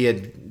he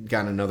had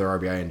gotten another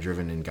RBI and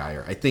driven in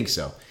Geyer. I think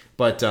so.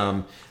 But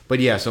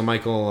yeah, so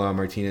Michael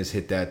Martinez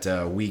hit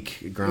that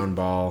weak ground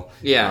ball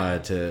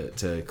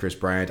to Chris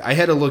Bryant. I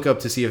had to look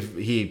up to see if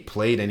he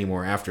played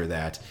anymore after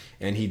that,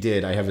 and he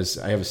did. I have his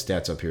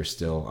stats up here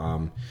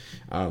still.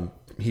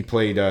 He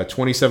played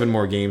 27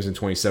 more games in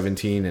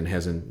 2017 and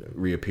hasn't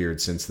reappeared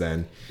since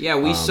then. Yeah,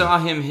 we saw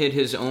him hit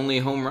his only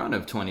home run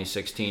of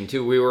 2016,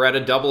 too. We were at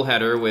a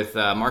doubleheader with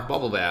Mark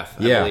Bubblebath,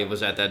 I believe,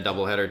 was at that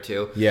doubleheader,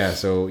 too. Yeah,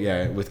 so,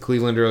 with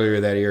Cleveland earlier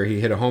that year,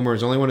 he hit a homer. It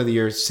was only one of the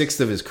years, 6th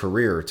of his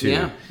career,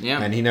 too.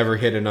 Yeah. And he never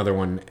hit another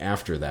one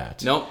after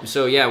that. Nope.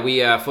 So,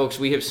 we folks,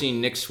 we have seen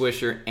Nick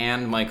Swisher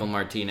and Michael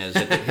Martinez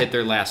hit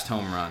their last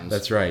home runs.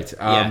 That's right.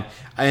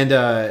 And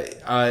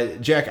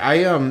Jack,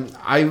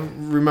 I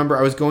remember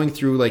I was going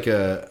through like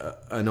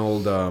an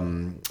old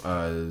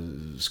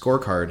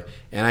scorecard,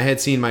 and I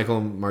had seen Michael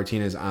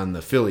Martinez on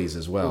the Phillies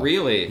as well.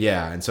 Really?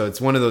 Yeah, and so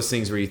it's one of those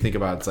things where you think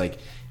about, it's like,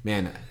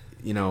 man,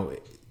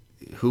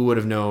 who would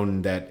have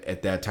known that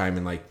at that time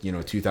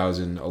in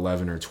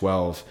 2011 or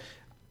 12,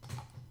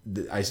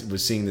 I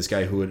was seeing this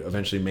guy who would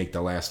eventually make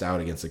the last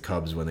out against the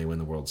Cubs when they win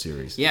the World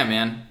Series. Yeah,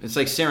 man. It's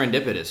like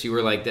serendipitous. You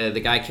were like,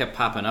 the guy kept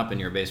popping up in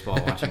your baseball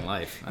watching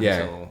life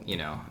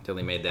until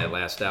he made that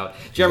last out.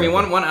 Jeremy,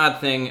 one odd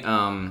thing,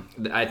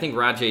 I think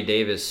Rajai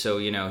Davis, so,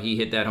 he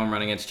hit that home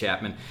run against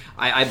Chapman.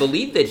 I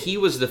believe that he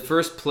was the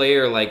first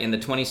player, in the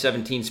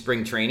 2017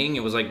 spring training.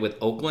 It was, with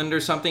Oakland or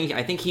something.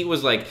 I think he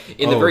was,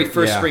 in the very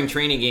first spring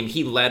training game,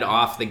 he led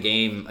off the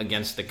game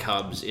against the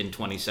Cubs in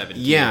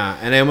 2017. Yeah,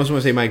 and I almost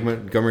want to say Mike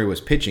Montgomery was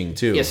pitching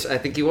too. Yes, I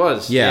think he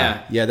was.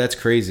 Yeah, that's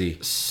crazy.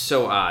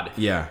 So odd.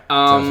 Yeah,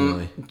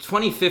 definitely.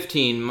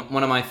 2015,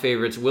 one of my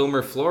favorites,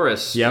 Wilmer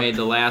Flores made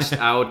the last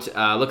out.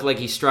 Looked like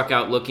he struck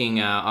out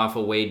looking off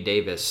of Wade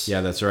Davis.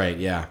 Yeah, that's right.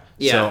 Yeah.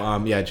 Yeah.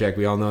 So, Jack,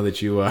 we all know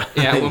that you...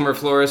 Wilmer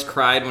Flores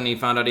cried when he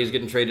found out he was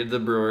getting traded to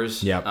the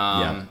Brewers. Yep.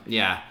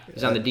 Yeah.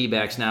 He's on the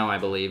D-backs now, I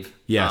believe.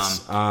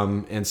 Yes.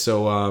 And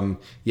so,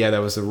 that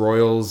was the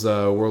Royals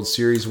World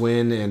Series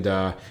win, and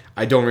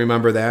I don't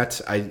remember that.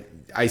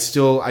 I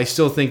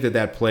still think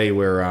that play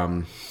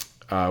where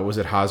was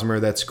it Hosmer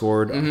that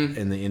scored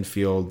in the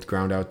infield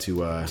ground out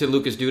to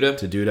Lucas Duda?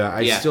 To Duda.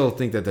 I still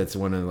think that's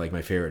one of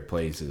my favorite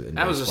plays in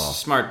that baseball. Was a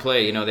smart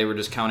play. They were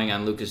just counting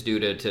on Lucas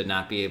Duda to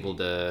not be able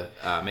to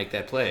make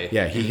that play.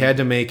 Yeah, he had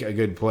to make a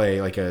good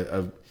play, like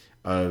a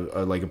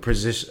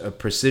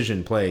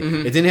precision play.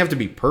 It didn't have to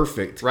be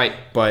perfect, right?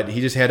 But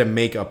he just had to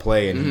make a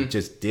play, and he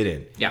just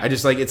didn't. Yeah,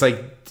 it's like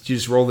you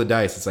just roll the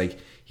dice. It's like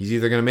he's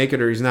either going to make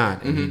it or he's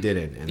not, and he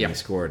didn't, and he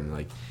scored,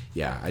 and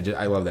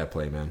I love that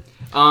play, man.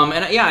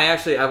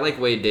 I like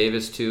Wade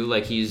Davis too.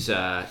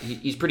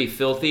 He's pretty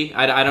filthy.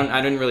 I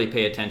didn't really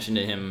pay attention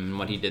to him and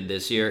what he did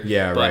this year.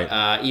 Yeah, but,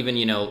 right. Even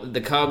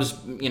the Cubs,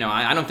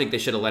 I don't think they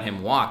should have let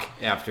him walk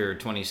after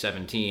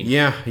 2017.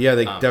 Yeah,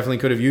 they definitely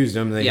could have used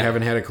him. They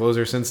haven't had a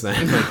closer since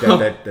then.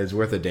 That's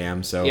worth a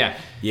damn. So he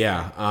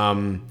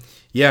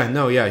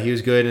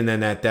was good. And then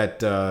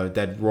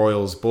that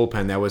Royals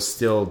bullpen, that was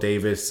still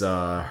Davis,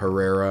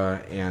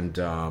 Herrera, and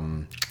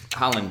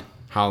Holland.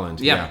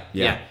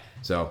 Yeah.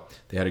 So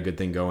they had a good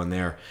thing going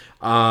there.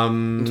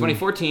 In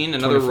 2014,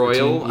 another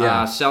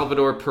Royal,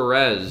 Salvador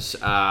Perez,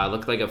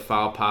 looked like a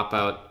foul pop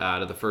out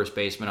to the first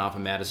baseman off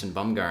of Madison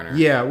Bumgarner.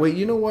 Yeah, wait,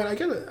 you know what?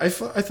 I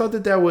thought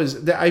that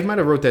was I might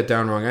have wrote that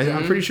down wrong.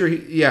 I'm pretty sure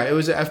it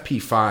was an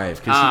FP5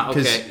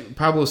 because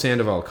Pablo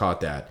Sandoval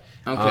caught that.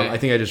 Okay. I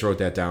think I just wrote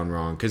that down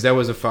wrong because that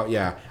was a foul.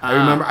 Yeah,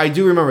 I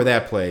do remember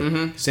that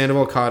play.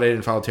 Sandoval caught it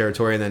in foul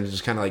territory, and then it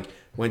just kind of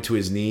went to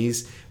his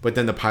knees, but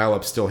then the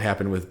pileup still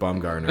happened with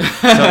Bumgarner.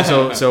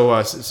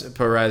 So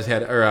Perez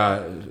had,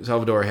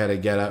 Salvador had to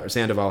get up, or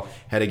Sandoval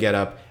had to get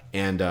up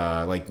and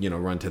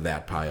run to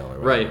that pile or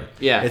whatever. Right.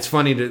 Yeah. It's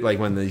funny to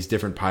when these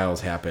different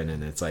piles happen,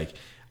 and it's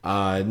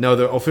no,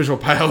 the official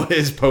pile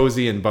is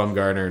Posey and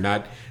Bumgarner,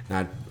 not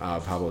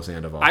Pablo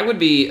Sandoval. I would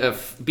be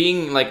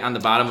being on the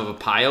bottom of a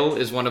pile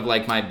is one of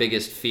my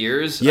biggest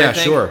fears. Yeah, I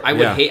think. sure. I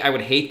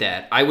would hate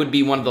that. I would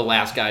be one of the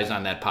last guys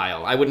on that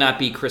pile. I would not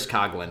be Chris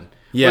Coughlin.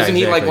 Yeah, wasn't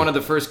exactly. he one of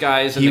the first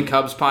guys in the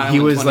Cubs pile? He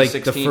in was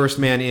 2016? the first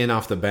man in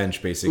off the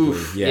bench, basically.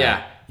 Oof,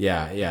 yeah.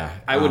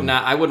 I would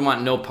not. I would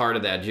want no part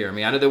of that,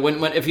 Jeremy.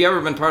 If you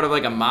ever been part of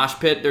a mosh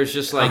pit, there's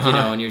just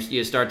and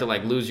you start to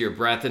lose your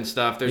breath and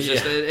stuff. There's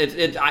just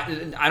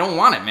I don't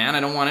want it, man.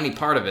 I don't want any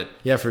part of it.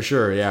 Yeah, for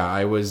sure. Yeah,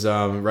 I was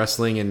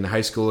wrestling in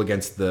high school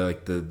against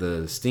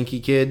the stinky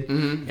kid,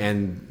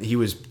 and he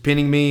was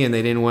pinning me, and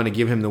they didn't want to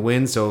give him the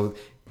win, so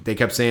they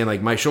kept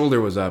saying my shoulder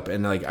was up,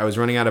 and I was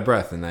running out of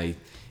breath, and I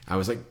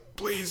was like,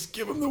 please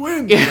give him the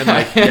win. And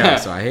like, yeah,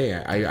 so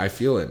I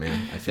feel it,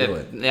 man. I feel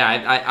it. Yeah,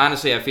 I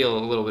honestly, I feel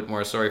a little bit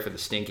more sorry for the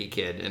stinky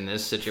kid in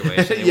this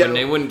situation. Yeah.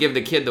 They wouldn't give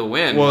the kid the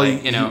win. Well,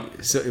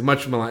 like, so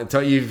much maligned.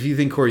 Tell you, if you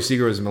think Corey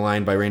Seager was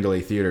maligned by Rain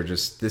Delay Theater,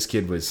 just this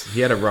kid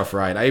he had a rough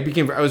ride. I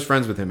was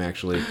friends with him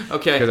actually.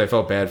 Okay. Because I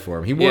felt bad for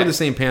him. He wore the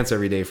same pants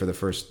every day for the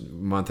first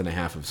month and a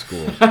half of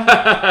school.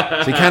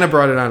 So he kind of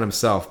brought it on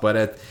himself.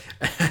 But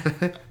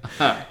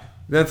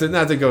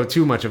not to go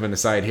too much of an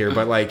aside here,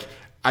 but like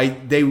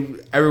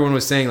everyone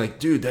was saying like,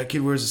 dude, that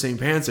kid wears the same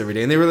pants every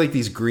day, and they were like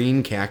these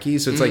green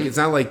khakis. So it's like it's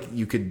not like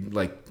you could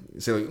like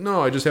say like,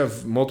 no, I just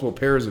have multiple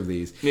pairs of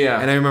these. Yeah.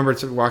 And I remember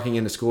walking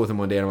into school with him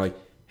one day, and I'm like,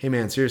 hey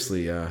man,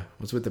 seriously,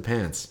 what's with the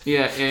pants?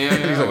 Yeah.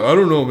 He's like, I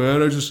don't know,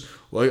 man. I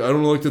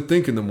don't like to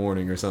think in the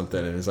morning or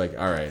something. And it's like,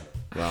 all right,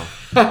 well,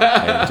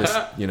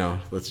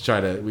 let's try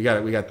to.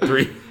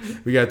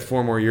 We got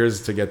 4 more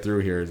years to get through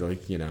here.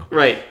 Like,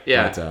 Right.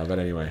 Yeah. But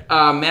anyway,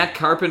 Matt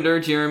Carpenter,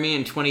 Jeremy,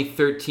 in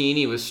 2013,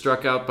 he was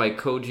struck out by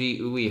Koji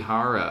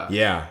Uehara.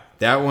 Yeah,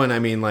 that one. I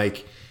mean,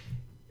 like,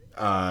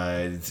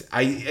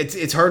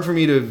 it's hard for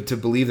me to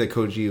believe that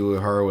Koji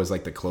Uehara was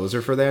like the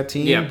closer for that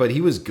team. Yeah. But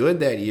he was good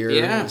that year,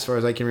 as far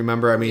as I can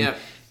remember. I mean,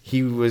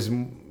 he was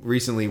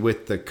recently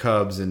with the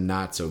Cubs and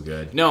not so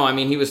good. No, I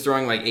mean, he was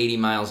throwing like 80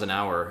 miles an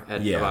hour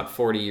at about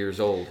 40 years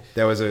old.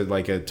 That was a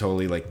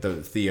totally like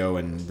the Theo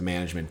and the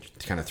management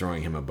kind of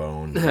throwing him a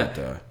bone.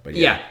 But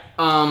yeah.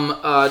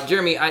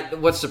 Jeremy,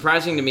 what's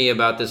surprising to me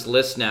about this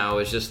list now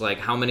is just like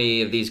how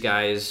many of these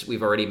guys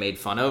we've already made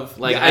fun of.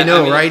 Like, I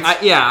know,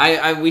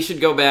 right? We should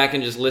go back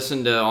and just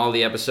listen to all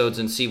the episodes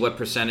and see what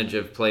percentage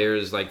of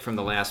players like from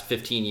the last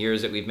 15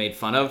 years that we've made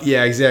fun of.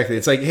 Yeah, exactly.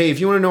 It's like, hey, if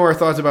you want to know our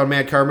thoughts about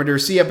Matt Carpenter,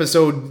 see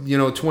episode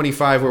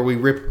 25 where we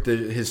ripped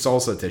his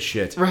salsa to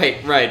shit.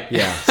 Right.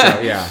 Yeah.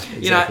 So yeah,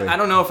 exactly. I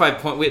don't know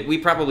if we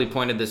probably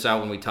pointed this out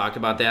when we talked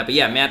about that, but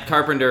yeah, Matt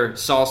Carpenter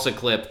salsa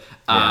clip.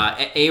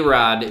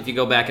 A-Rod, if you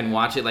go back and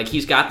watch it, like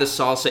he's got the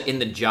salsa in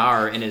the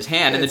jar in his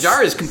hand, and the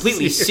jar is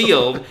completely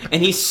sealed,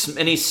 and he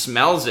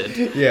smells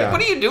it. Yeah. Like,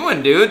 what are you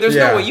doing, dude? There's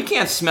no way you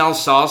can't smell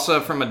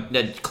salsa from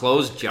a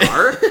closed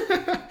jar.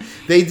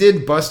 They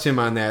did bust him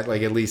on that,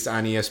 like at least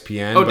on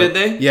ESPN. Oh, did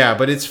they? Yeah,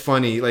 but it's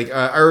funny. Like,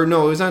 or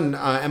no, it was on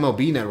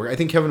MLB Network. I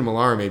think Kevin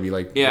Millar maybe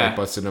like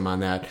busted him on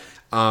that.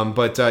 I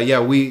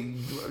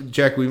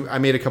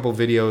made a couple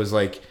videos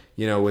like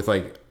with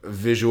like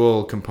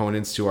visual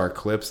components to our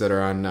clips that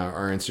are on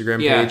our Instagram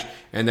page,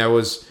 and that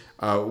was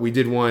we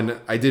did one.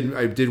 I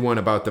did one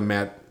about the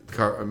Matt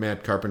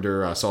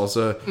Carpenter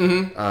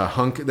salsa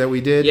hunk that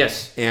we did.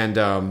 Yes, and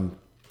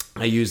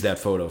I used that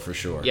photo for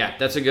sure. Yeah,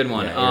 that's a good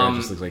one. Yeah, A-Rod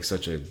just looks like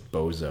such a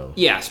bozo.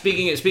 Yeah,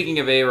 speaking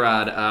of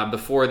A-Rod,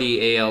 before the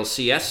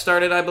ALCS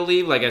started, I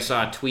believe, like I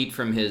saw a tweet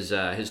from his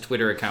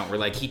Twitter account where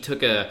like he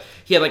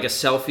had like a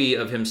selfie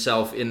of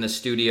himself in the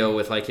studio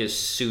with like his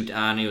suit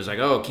on. He was like,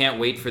 "Oh, can't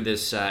wait for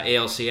this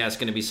ALCS. It's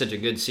going to be such a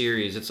good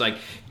series." It's like,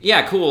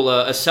 yeah, cool.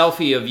 A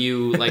selfie of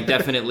you, like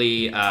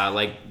definitely,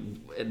 like.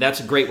 That's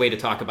a great way to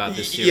talk about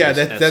this series. Yeah,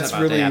 that's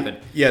really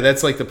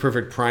that's like the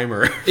perfect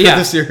primer for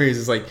the series.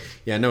 It's like,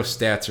 no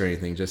stats or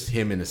anything, just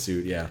him in a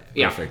suit. Yeah,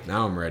 perfect.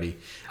 Now I'm ready.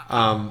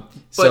 Matt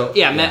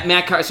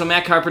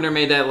Carpenter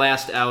made that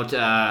last out,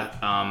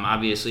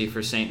 obviously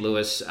for St.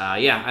 Louis.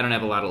 I don't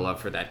have a lot of love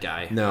for that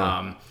guy.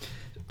 No.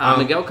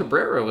 Miguel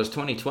Cabrera was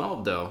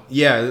 2012 though.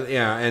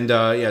 And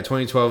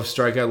 2012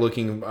 strikeout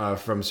looking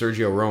from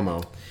Sergio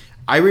Romo.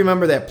 I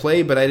remember that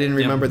play, but I didn't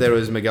remember that it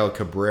was Miguel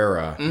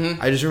Cabrera.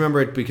 Mm-hmm. I just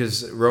remember it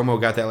because Romo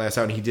got that last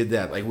out, and he did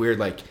that like weird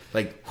like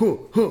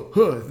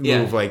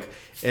move, like,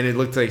 and it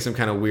looked like some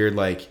kind of weird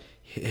like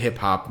hip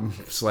hop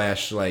 /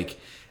 like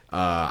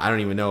I don't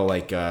even know,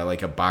 like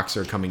a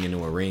boxer coming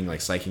into a ring, like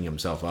psyching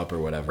himself up or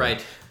whatever.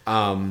 Right.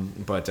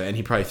 And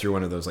he probably threw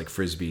one of those like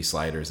frisbee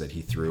sliders that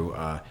he threw,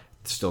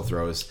 still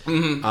throws.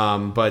 Mm-hmm.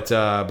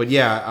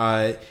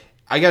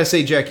 I gotta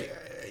say, Jack.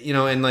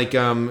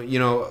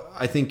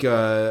 I think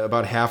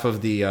about half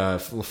of the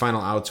final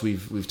outs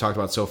we've talked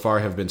about so far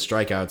have been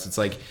strikeouts. It's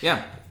like,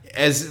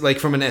 as like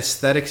from an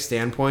aesthetic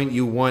standpoint,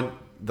 you want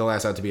the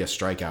last out to be a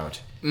strikeout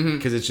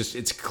because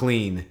it's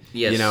clean.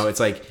 Yes.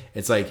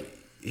 It's like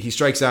he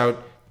strikes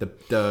out.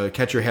 The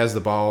catcher has the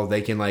ball.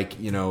 They can like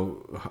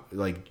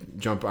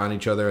jump on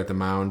each other at the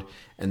mound,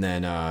 and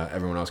then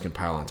everyone else can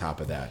pile on top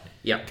of that.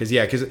 Yeah.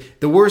 Because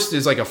the worst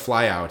is like a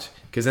fly out.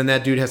 Because then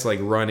that dude has to like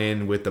run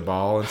in with the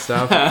ball and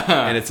stuff,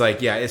 and it's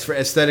like, it's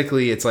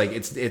aesthetically, it's like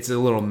it's a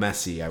little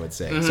messy, I would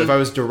say. Mm-hmm. So if I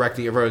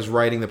was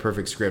writing the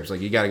perfect scripts, like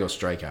you got to go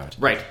strikeout,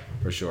 right,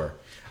 for sure.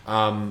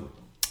 And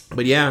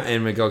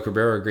Miguel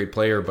Cabrera, a great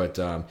player, but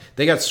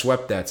they got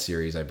swept that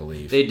series, I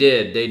believe. They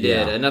did.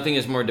 Yeah. Nothing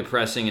is more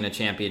depressing in a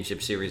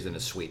championship series than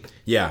a sweep.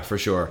 Yeah, for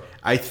sure.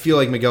 I feel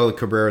like Miguel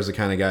Cabrera is the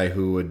kind of guy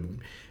who would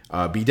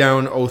be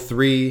down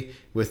 0-3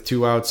 with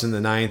 2 outs in the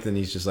 9th, and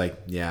he's just like,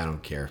 I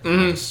don't care.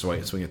 Mm-hmm.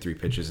 Swing at 3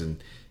 pitches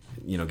and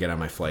get on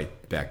my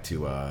flight back to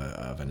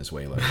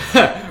Venezuela.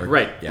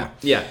 Right. Yeah.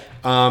 Yeah.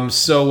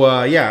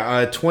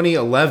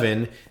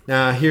 2011.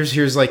 Now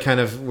here's like kind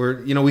of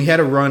we had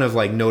a run of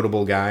like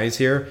notable guys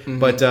here,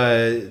 but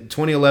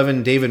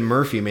 2011 David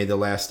Murphy made the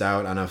last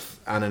out on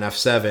an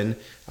F7,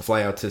 a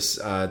fly out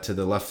to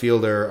the left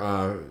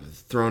fielder,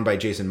 thrown by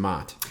Jason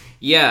Mott.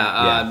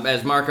 Yeah,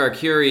 as Mark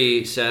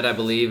Arcuri said, I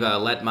believe,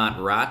 let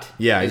Mott rot.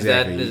 Yeah,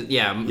 exactly.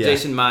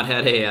 Jason Mott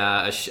had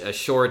a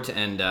short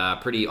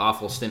and pretty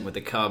awful stint with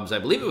the Cubs. I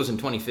believe it was in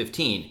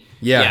 2015.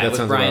 Yeah, that it was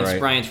sounds about right.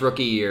 Bryant's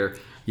rookie year.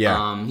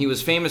 Yeah. He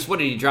was famous. What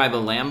did he drive, a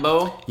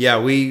Lambo?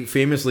 Yeah, we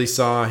famously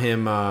saw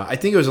him. I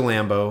think it was a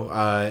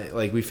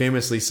Lambo. We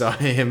famously saw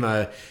him.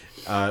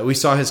 We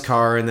saw his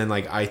car, and then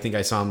I think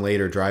I saw him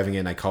later driving it,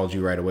 and I called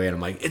you right away, and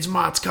I'm like, it's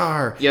Mott's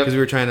car, because we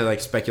were trying to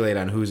speculate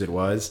on whose it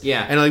was.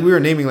 Yeah, and we were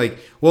naming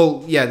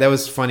that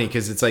was funny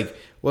because it's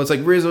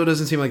Rizzo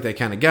doesn't seem like that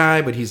kind of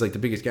guy, but he's the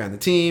biggest guy on the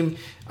team.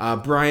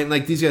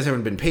 Bryant, these guys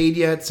haven't been paid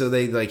yet, so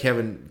they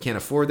can't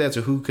afford that.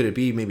 So who could it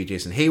be? Maybe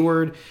Jason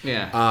Hayward.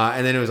 Yeah.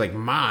 And then it was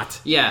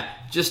Mott. Yeah,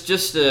 just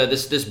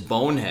this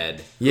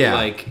bonehead.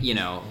 Yeah.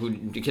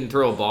 Who can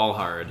throw a ball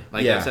hard.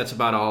 That's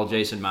about all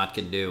Jason Mott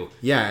can do.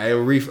 Yeah, a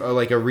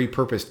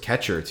repurposed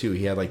catcher too.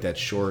 He had that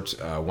short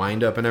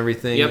wind up and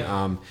everything.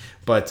 Yep.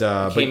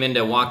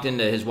 Walked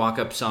into his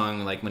walk-up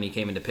song when he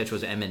came into pitch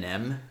was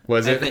Eminem.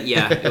 Was it?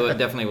 Yeah, it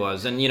definitely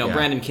was. And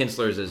Brandon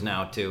Kinsler's is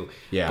now too.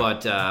 Yeah.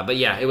 But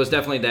yeah, it was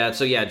definitely that.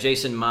 So yeah,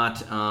 Jason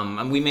Mott,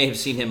 we may have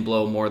seen him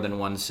blow more than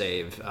one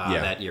save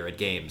that year at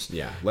games.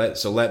 Yeah.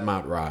 Let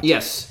Mott rot.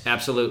 Yes,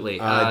 absolutely.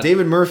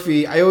 David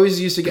Murphy, I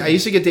used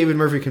to get David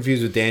Murphy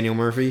confused with Daniel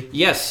Murphy.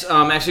 Yes,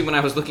 actually when I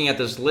was looking at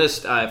this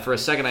list, for a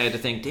second I had to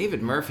think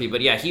David Murphy,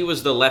 but yeah, he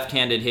was the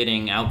left-handed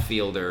hitting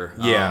outfielder.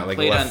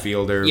 Left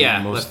fielder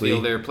mostly.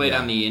 Left fielder, played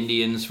on the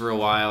Indians for a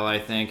while, I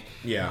think.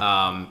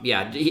 Yeah.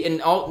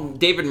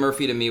 David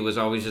Murphy to me was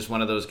always just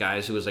one of those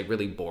guys who was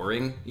really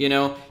boring, He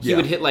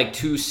would hit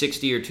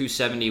 260 or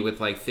 270 with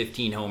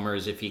 15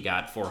 homers if he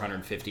got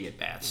 450 at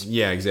bats.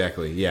 Yeah,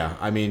 exactly. Yeah.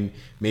 I mean,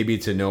 maybe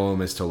to know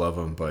him is to love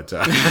him, but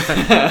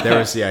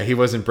he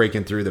wasn't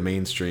breaking through the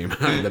mainstream,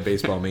 the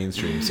baseball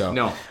mainstream. So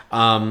no.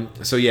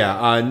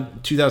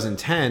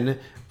 2010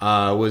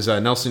 was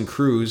Nelson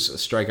Cruz, a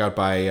strikeout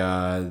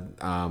by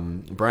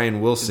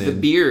Brian Wilson. The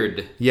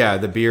Beard. Yeah,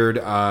 the Beard.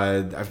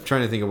 I'm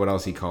trying to think of what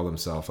else he called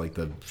himself,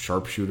 the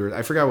sharpshooter.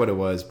 I forgot what it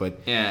was,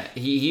 but yeah,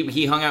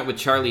 he hung out with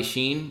Charlie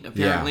Sheen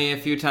apparently a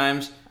few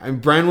times.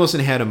 Brian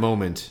Wilson had a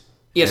moment.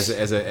 Yes.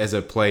 As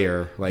a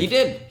player, he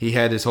did. He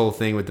had his whole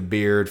thing with the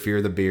beard,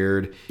 fear the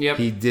beard. Yep.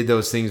 He did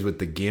those things with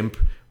the gimp,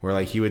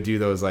 where he would do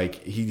those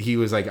he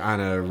was on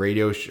a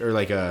radio or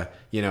a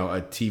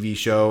TV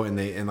show, and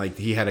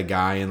he had a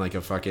guy in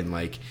a fucking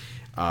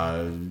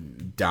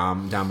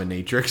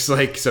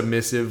dominatrix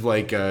submissive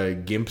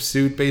gimp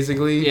suit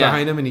basically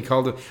behind him, and he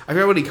called him. I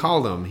forgot what he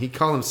called him. He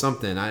called him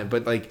something.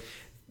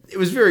 It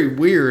was very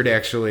weird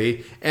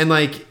actually, and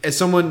as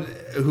someone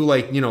who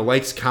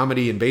likes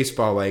comedy and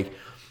baseball, I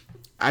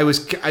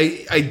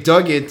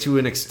dug it to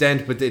an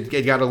extent, but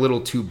it got a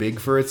little too big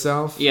for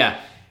itself. Yeah.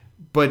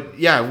 But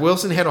yeah,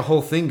 Wilson had a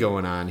whole thing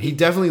going on. He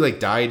definitely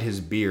dyed his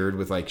beard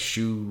with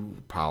shoe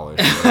polish.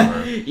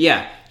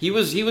 Yeah, he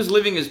was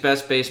living his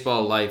best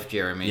baseball life,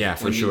 Jeremy. Yeah,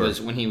 for sure.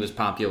 When he was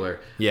popular.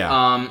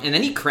 Yeah. And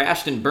then he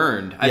crashed and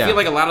burned. I feel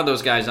like a lot of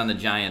those guys on the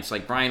Giants,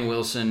 Brian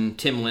Wilson,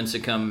 Tim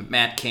Lincecum,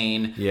 Matt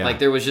Cain,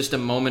 there was just a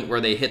moment where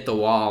they hit the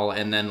wall,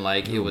 and then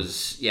it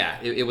was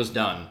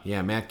done.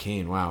 Yeah, Matt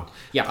Cain. Wow.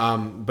 Yeah.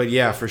 But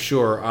yeah, for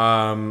sure.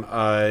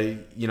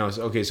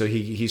 Okay, so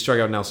he struck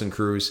out Nelson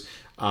Cruz.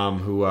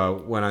 Who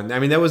went on? I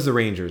mean, that was the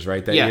Rangers,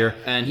 right? That year,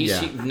 and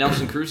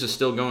Nelson Cruz is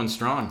still going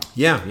strong.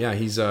 Yeah,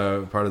 he's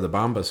part of the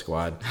Bomba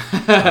squad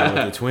with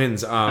the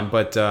Twins.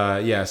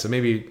 So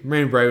maybe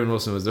Brian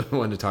Wilson was the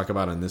one to talk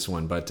about on this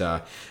one, but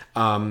that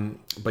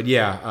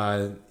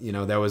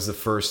was the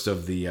first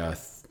of the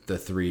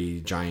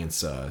three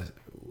Giants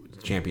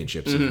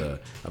championships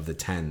of the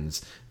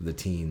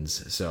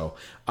teens. So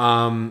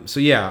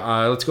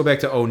let's go back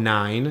to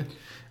 2009.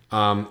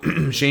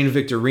 Shane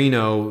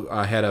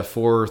Victorino had a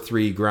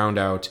 4-3 ground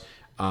out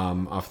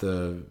off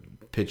the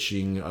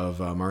pitching of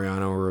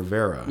Mariano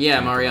Rivera. Yeah,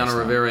 Mariano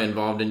Rivera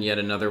involved in yet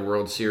another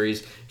World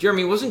Series.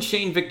 Jeremy, wasn't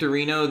Shane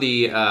Victorino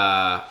the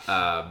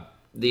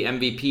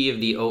MVP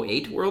of the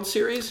 2008 World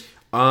Series?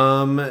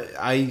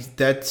 I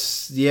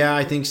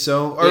think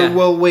so.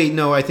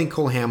 I think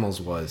Cole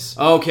Hamels was.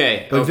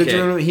 Okay. But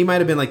Victorino, he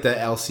might have been the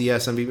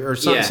LCS MVP or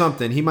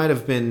something. He might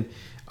have been.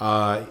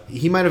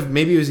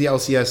 Maybe it was the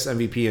LCS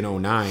MVP in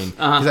 2009.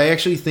 Because I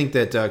actually think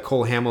that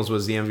Cole Hamels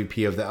was the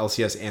MVP of the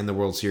LCS and the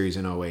World Series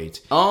in 2008.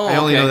 Oh, I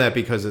only know that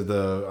because of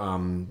the,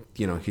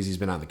 because he's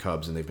been on the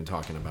Cubs and they've been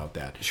talking about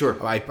that. Sure.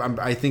 I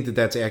think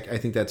that's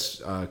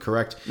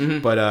correct. Mm-hmm.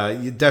 But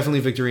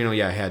definitely Victorino,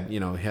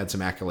 had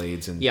some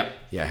accolades and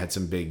had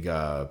some big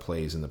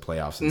plays in the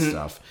playoffs and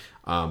stuff.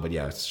 But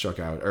yeah, struck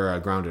out or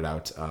grounded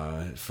out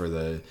for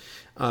the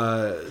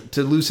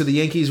to lose to the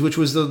Yankees, which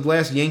was the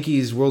last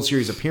Yankees World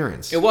Series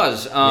appearance. It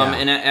was,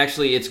 and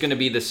actually, it's going to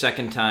be the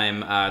second time.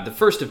 The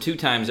first of 2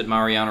 times that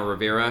Mariano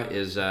Rivera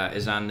is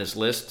on this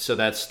list, so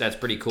that's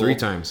pretty cool. 3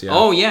 times, yeah.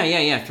 Oh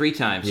yeah, 3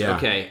 times. Yeah.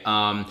 Okay.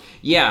 So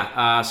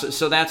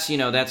that's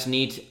that's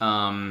neat.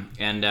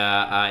 And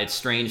it's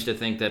strange to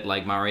think that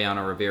like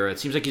Mariano Rivera. It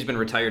seems like he's been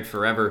retired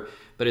forever.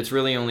 But it's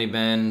really only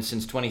been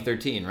since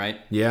 2013,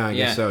 right? Yeah, I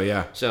guess so,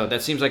 yeah. So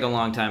that seems like a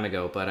long time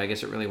ago, but I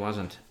guess it really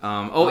wasn't.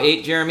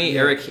 08, Jeremy, yeah.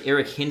 Eric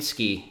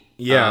Hinsky.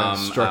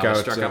 Struck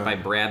out by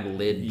Brad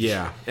Lidge.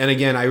 Yeah, and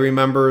again, I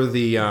remember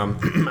the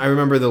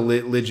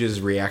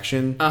Lidge's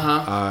reaction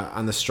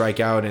on the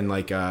strikeout, and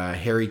like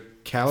Harry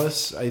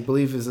Callis, I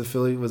believe, was the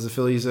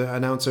Phillies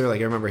announcer. Like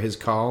I remember his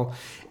call,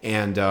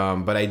 and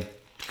but I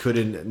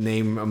couldn't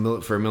name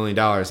for $1 million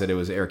that it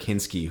was Eric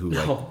Hinsky who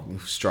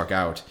struck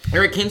out.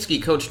 Eric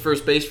Hinsky coached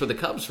first base for the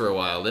Cubs for a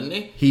while, didn't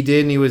he? He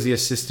did, and he was the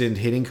assistant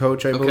hitting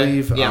coach, I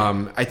believe.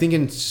 Yeah. I think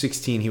in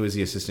 2016 he was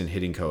the assistant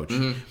hitting coach,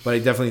 but I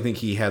definitely think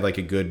he had like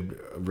a good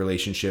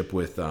relationship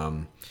with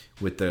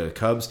the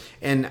Cubs.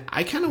 And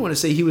I kind of want to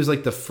say he was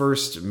like the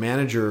first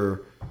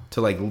manager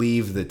to like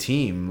leave the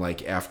team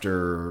like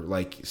after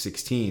like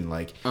 16.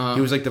 Like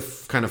he was like the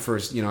kind of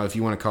first, if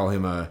you want to call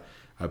him a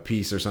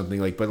piece or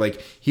something, like, but like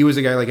he was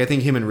a guy, like I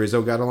think him and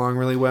Rizzo got along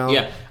really well.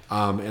 Yeah.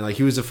 And like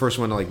he was the first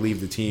one to like leave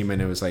the team,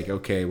 and it was like,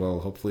 okay, well,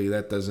 hopefully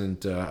that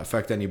doesn't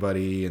affect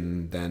anybody.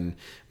 And then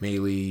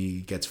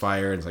Maile gets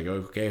fired. It's like,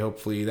 okay,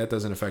 hopefully that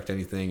doesn't affect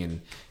anything.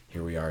 And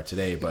here we are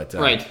today. But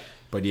right.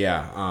 But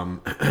yeah.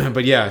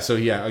 But yeah. So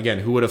yeah. Again,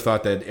 who would have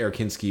thought that Eric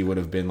Hinsky would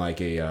have been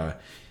like a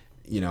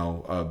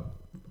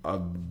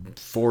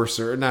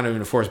force, or not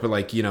even a force, but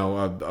like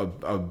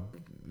a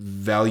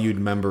valued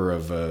member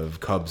of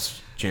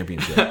Cubs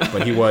championship,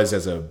 but he was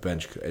as a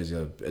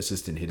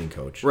assistant hitting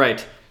coach.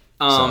 Right.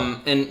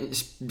 And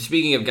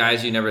speaking of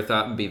guys you never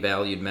thought would be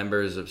valued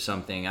members of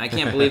something, I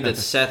can't believe that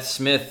Seth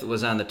Smith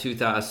was on the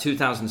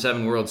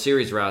 2007 World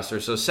Series roster.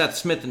 So Seth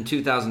Smith in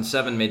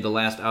 2007 made the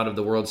last out of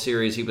the World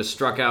Series. He was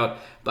struck out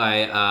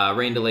by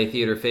Rain Delay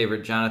Theater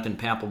favorite Jonathan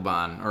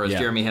Papelbon, or as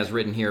Jeremy has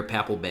written here,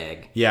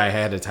 Papelbag. Yeah, I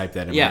had to type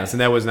that in my notes,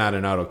 and that was not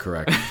an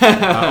autocorrect.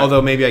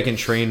 Although maybe I can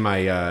train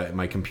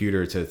my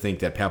computer to think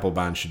that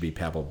Papelbon should be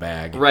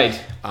Papelbag. Right.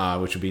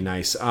 Which would be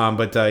nice.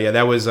 But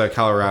that was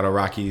Colorado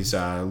Rockies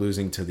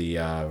losing to the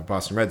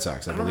Boston Red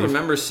Sox, I believe. I don't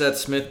remember Seth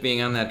Smith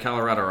being on that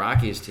Colorado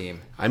Rockies team.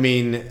 I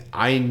mean,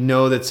 I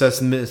know that Seth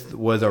Smith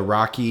was a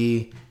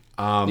Rocky.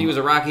 He was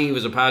a Rocky. He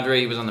was a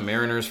Padre. He was on the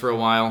Mariners for a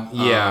while.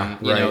 Yeah,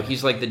 right.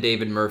 He's like the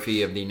David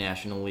Murphy of the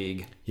National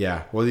League.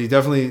 Yeah, well,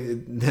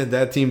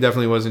 that team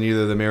definitely wasn't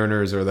either the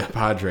Mariners or the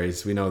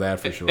Padres. We know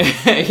that for sure.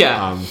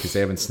 Yeah, because they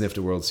haven't sniffed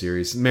a World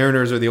Series.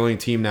 Mariners are the only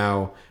team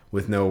now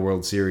with no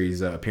World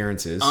Series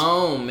appearances.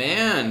 Oh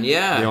man,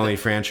 yeah, the only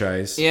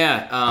franchise.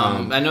 Yeah,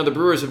 I know the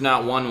Brewers have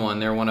not won one.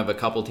 They're one of a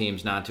couple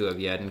teams not to have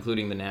yet,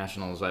 including the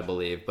Nationals, I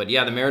believe. But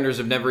yeah, the Mariners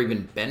have never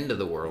even been to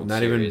the World Series.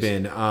 Not even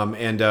been.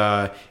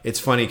 And it's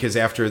funny because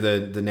after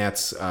the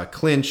Nats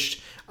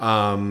clinched,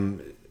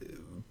 one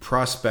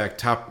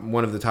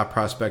of the top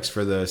prospects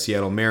for the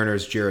Seattle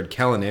Mariners, Jared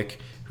Kelenic,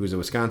 who's a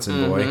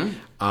Wisconsin boy,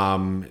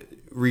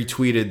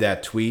 retweeted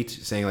that tweet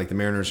saying like the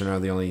Mariners are now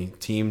the only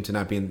team to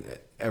not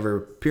ever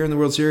appear in the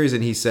World Series,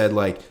 and he said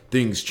like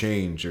things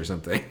change or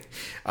something.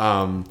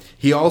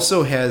 He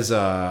also has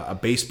a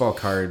baseball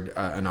card,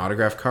 an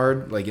autograph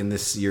card, like in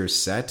this year's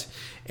set,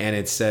 and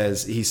it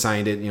says he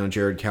signed it,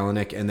 Jared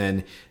Kelenic, and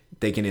then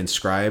they can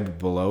inscribe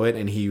below it,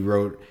 and he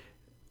wrote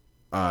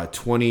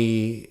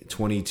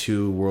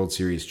 2022 World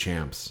Series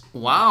champs.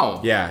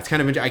 Wow. Yeah, it's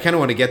kind of. I kind of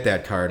want to get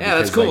that card. Yeah,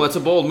 that's cool. That's a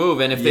bold move,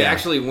 and if they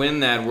actually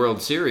win that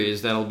World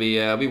Series, that'll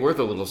be worth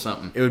a little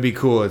something. It would be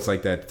cool. It's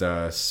like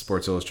that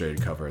Sports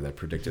Illustrated cover that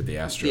predicted the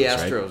Astros. The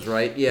Astros,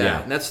 right?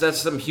 Yeah.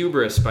 That's some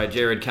hubris by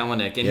Jared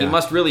Kelenic, and he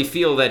must really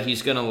feel that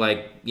he's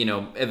gonna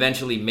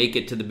eventually make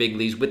it to the big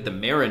leagues with the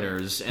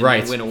Mariners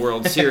and win a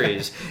World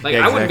Series. Like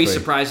I wouldn't be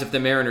surprised if the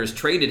Mariners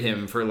traded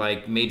him for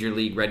like major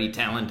league ready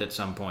talent at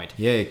some point.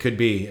 Yeah, it could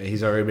be.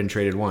 He's already been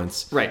traded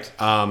once. Right.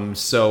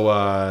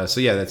 So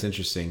yeah, that's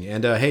interesting.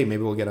 And hey,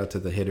 maybe we'll get out to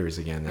the hitters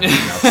again.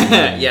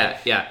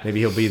 Yeah. Maybe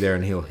he'll be there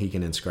and he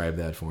can inscribe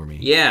that for me.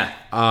 Yeah.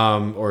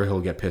 Or he'll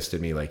get pissed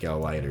at me like Al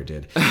Leiter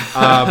did.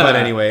 But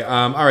anyway,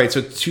 all right.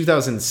 So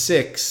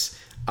 2006.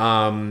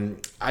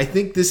 I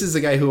think this is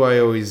the guy who I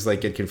always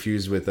get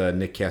confused with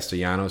Nick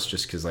Castellanos,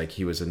 just because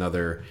he was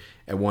another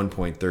at one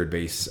point third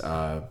base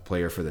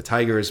player for the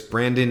Tigers.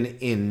 Brandon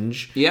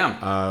Inge.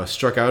 Yeah.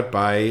 Struck out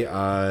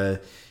by.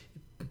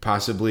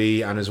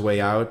 Possibly on his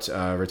way out,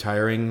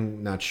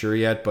 retiring, not sure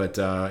yet, but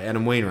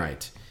Adam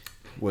Wainwright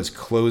was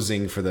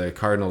closing for the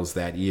Cardinals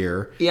that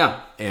year.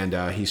 Yeah. And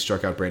he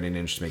struck out Brandon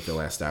Inge to make the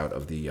last out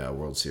of the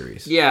World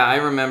Series. Yeah, I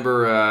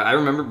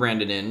remember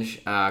Brandon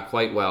Inge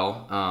quite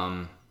well.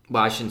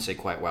 Well, I shouldn't say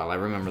quite well. I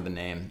remember the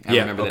name. I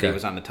remember that he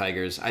was on the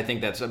Tigers. I think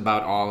that's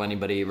about all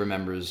anybody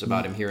remembers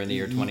about him here in the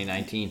year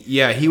 2019.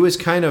 Yeah, he was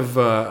kind of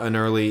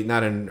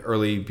not an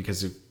early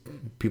because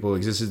people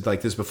existed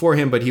like this before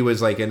him, but he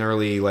was like an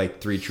early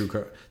like three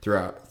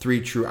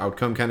true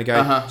outcome kind of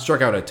guy.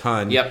 Struck out a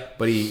ton. Yep.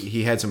 But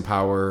he had some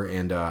power,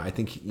 and I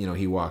think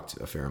he walked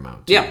a fair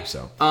amount too, Yeah.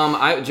 So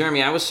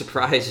Jeremy, I was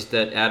surprised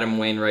that Adam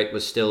Wainwright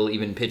was still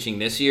even pitching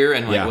this year,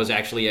 and was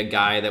actually a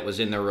guy that was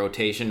in their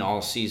rotation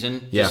all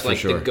season. Yeah, just for like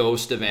sure. the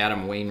ghost of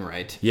Adam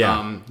Wainwright.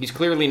 Yeah. He's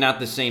clearly not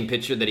the same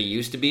pitcher that he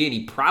used to be, and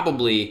he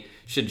probably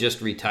should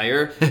just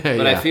retire.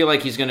 But I feel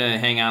like he's going to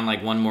hang on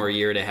like one more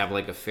year to have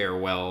like a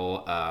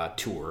farewell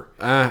tour.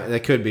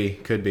 That could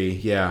be.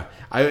 Yeah.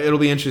 It'll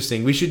be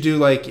interesting. We should do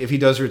like, if he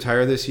does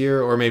retire this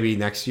year or maybe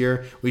next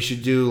year, we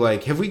should do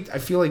like, I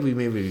feel like we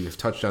maybe have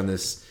touched on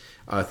this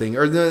thing,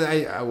 or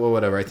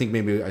whatever. I think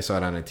maybe I saw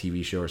it on a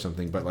TV show or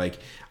something, but like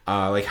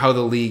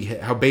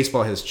how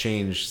baseball has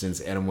changed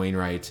since Adam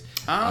Wainwright,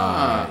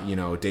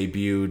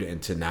 debuted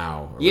and to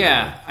now.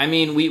 Yeah, I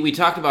mean, we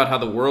talked about how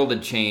the world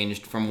had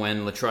changed from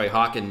when LaTroy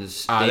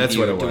Hawkins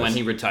debuted to when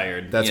he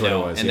retired. That's what it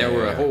was. And there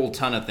were a whole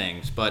ton of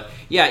things. But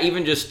yeah,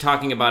 even just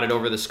talking about it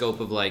over the scope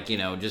of like,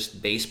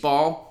 just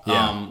baseball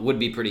would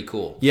be pretty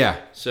cool. Yeah.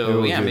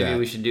 So maybe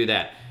we should do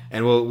that.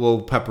 And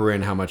we'll pepper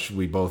in how much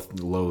we both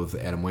loathe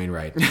Adam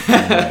Wainwright.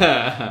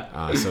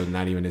 So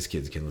not even his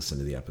kids can listen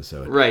to the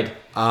episode. Right.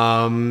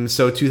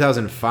 So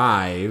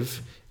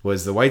 2005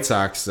 was the White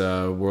Sox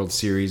World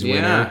Series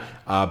winner.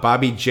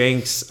 Bobby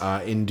Jenks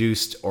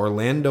induced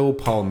Orlando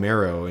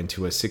Palmeiro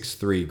into a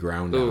 6-3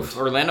 ground out.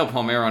 Orlando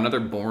Palmeiro,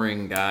 another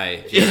boring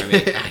guy,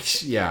 Jeremy.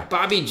 Yeah.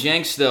 Bobby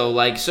Jenks, though,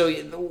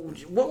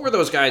 what were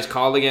those guys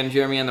called again,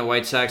 Jeremy, on the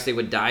White Sox? They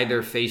would dye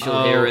their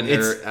facial hair and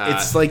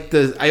it's like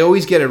I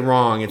always get it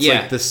wrong. It's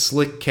like the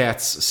Slick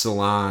Cats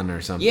Salon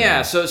or something.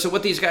 Yeah, so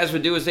what these guys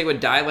would do is they would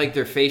dye like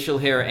their facial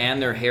hair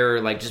and their hair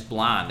like just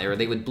blonde.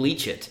 They would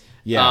bleach it.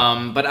 Yeah.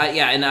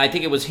 And I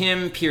think it was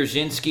him,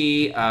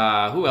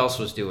 Pierzynski. Who else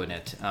was doing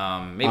it?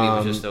 Maybe it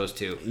was just those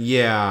two.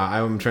 Yeah,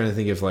 I'm trying to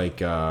think of like,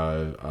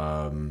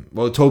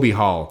 Toby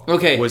Hall.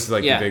 Okay. Was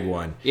like the big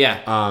one.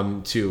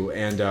 Yeah. Too,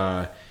 and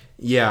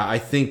I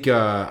think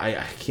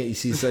I can't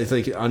see. It's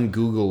like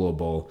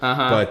ungoogleable.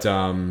 But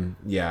And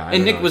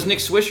was Nick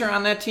Swisher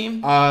on that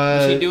team?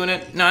 Was he doing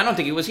it? No, I don't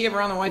think he was. He ever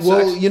on the White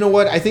Sox? Well, you know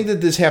what? I think that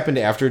this happened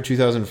after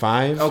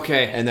 2005.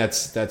 Okay, and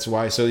that's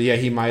why. So yeah,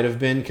 he might have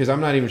been, because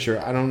I'm not even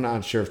sure. I'm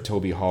not sure if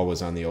Toby Hall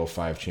was on the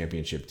 05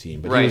 championship team,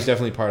 but he was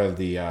definitely part of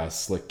the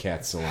Slick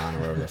Cat Salon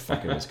or whatever the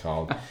fuck it was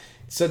called.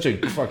 Such a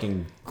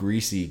fucking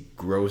greasy,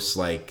 gross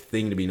like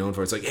thing to be known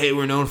for. It's like, hey,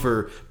 we're known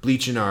for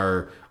bleaching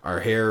our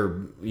hair,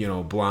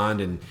 blonde,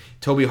 and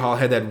Toby Hall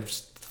had that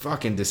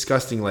fucking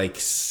disgusting like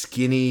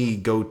skinny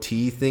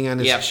goatee thing on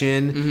his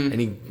chin, and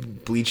he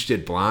bleached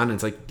it blonde. And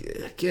it's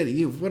like, get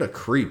you, what a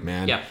creep,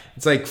 man. Yeah.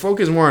 It's like,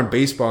 focus more on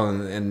baseball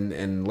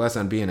and less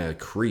on being a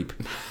creep.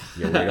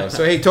 You weirdo.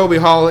 So hey, Toby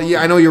Hall,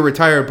 I know you're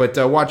retired, but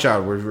watch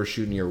out, we're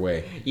shooting your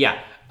way.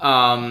 Yeah.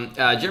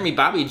 Jeremy,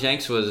 Bobby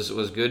Jenks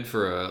was good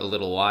for a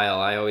little while.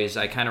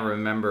 I kind of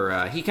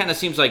remember he kind of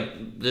seems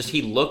like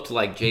he looked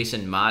like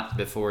Jason Mott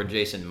before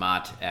Jason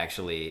Mott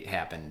actually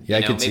happened. Yeah,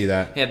 I could see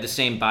that. He had the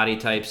same body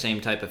type,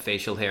 same type of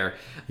facial hair.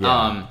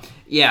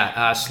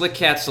 Yeah. Slick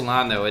Cat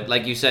Salon though,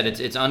 like you said,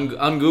 it's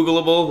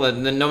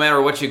ungoogleable. No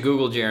matter what you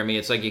Google, Jeremy,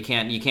 it's like you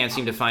can't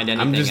seem to find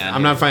anything.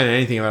 I'm not finding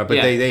anything about it,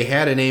 but they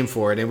had a name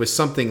for it. And it was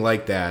something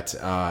like that,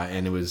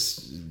 and it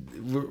was,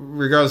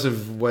 regardless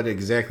of what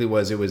exactly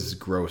it was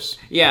gross.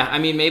 Yeah, I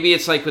mean, maybe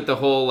it's like with the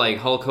whole like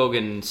Hulk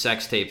Hogan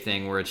sex tape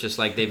thing, where it's just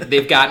like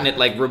they've gotten it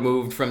like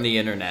removed from the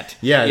internet.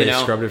 Yeah, they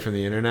scrubbed it from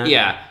the internet.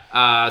 Yeah.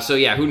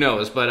 Who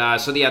knows? But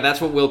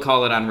that's what we'll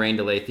call it on Rain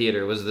Delay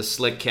Theater, was the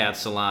Slick Cat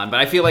Salon. But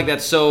I feel like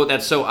that's so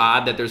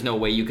odd that there's no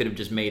way you could have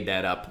just made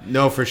that up.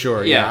 No, for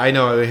sure. Yeah, I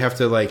know. We have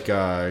to like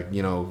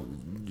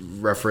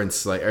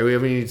reference, like we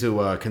need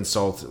to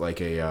consult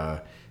like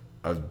a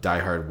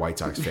diehard White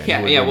Sox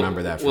fan.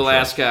 Remember that. We'll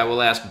ask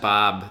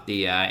Bob,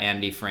 the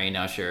Andy Frayne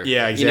usher.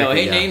 Yeah,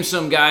 exactly. Name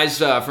some guys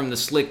from the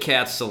Slick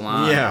Cat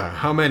Salon. Yeah,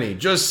 how many?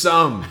 Just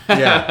some.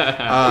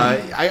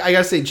 Yeah. I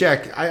gotta say,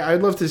 Jack,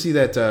 I'd love to see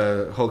that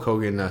Hulk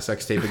Hogan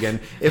sex tape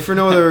again, if for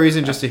no other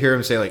reason, just to hear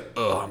him say like,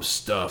 "Oh, I'm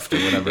stuffed" or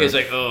whatever. He's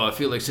like, "Oh, I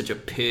feel like such a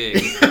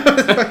pig."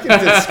 Fucking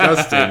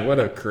disgusting. What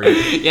a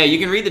creep. Yeah, you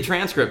can read the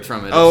transcript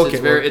from it. Okay,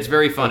 it's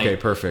very funny. Okay,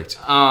 perfect.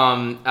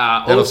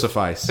 That'll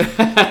suffice.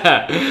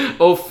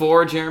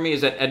 04, Jeremy,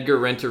 is that Edgar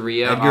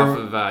Renteria off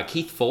of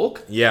Keith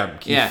Folk? Yeah,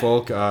 Keith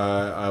Folk,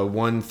 a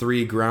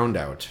 1-3 ground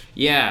out.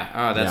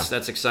 Yeah,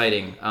 that's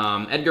exciting.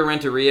 Edgar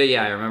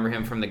Renteria, I remember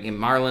him from the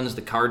Marlins,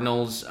 the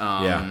Cardinals.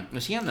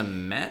 Was he on the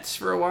Mets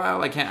for a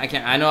while? I can't.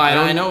 I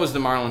know it was the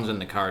Marlins and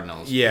the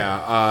Cardinals.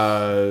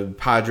 Yeah,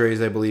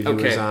 Padres, I believe he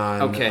was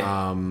on. Okay.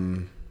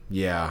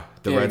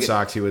 The Red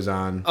Sox he was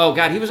on. Oh,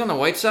 God, he was on the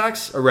White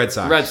Sox? Or Red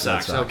Sox. Red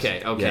Sox.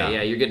 Okay.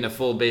 Yeah, you're getting a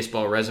full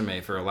baseball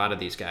resume for a lot of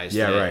these guys.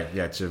 Yeah, today. Right.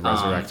 Yeah, to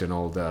resurrect an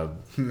old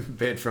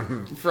bit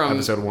from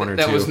episode 1 or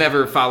 2. That was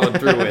never followed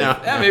through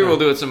with. Maybe we'll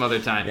do it some other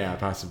time. Yeah,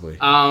 possibly.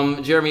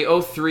 Jeremy,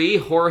 03,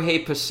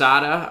 Jorge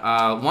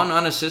Posada, one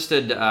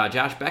unassisted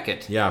Josh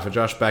Beckett. Yeah, for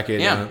Josh Beckett.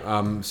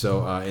 Yeah.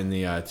 So in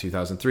the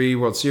 2003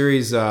 World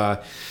Series,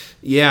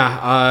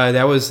 Yeah,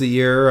 that was the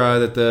year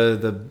that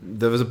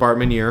there was a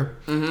Bartman year,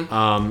 the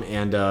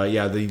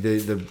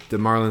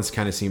Marlins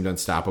kind of seemed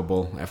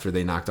unstoppable after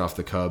they knocked off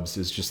the Cubs.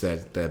 It's just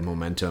that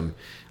momentum.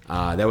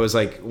 That was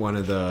like one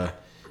of the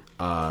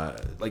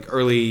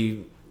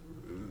early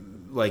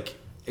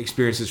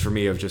experiences for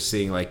me of just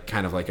seeing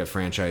kind of like a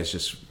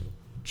franchise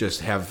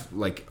just have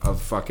like a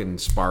fucking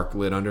spark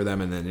lit under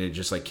them, and then it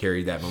just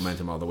carried that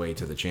momentum all the way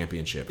to the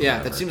championship.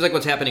 Yeah, that seems like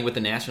what's happening with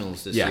the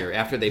Nationals this year.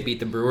 After they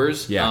beat the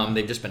Brewers,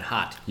 they've just been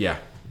hot. Yeah,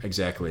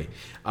 exactly.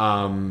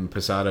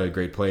 Posada, a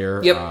great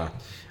player. Yep.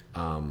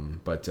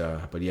 But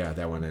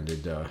that one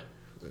ended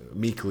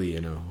meekly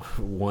in a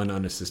one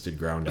unassisted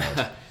ground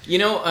out.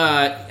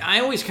 I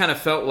always kind of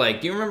felt like,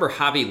 do you remember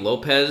Javi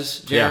Lopez,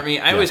 Jeremy?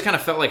 I always kind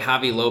of felt like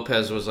Javi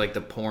Lopez was like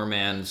the poor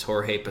man's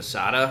Jorge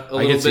Posada a little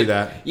bit. I can see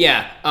that.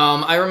 Yeah.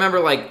 I remember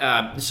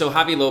so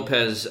Javi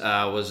Lopez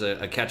was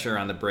a catcher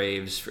on the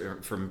Braves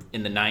from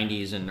in the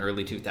 90s and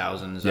early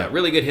 2000s.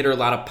 Really good hitter, a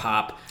lot of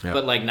pop,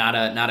 but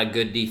not a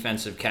good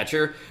defensive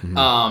catcher.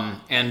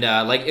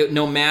 Mm-hmm.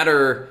 No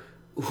matter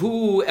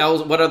who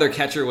else, what other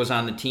catcher was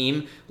on the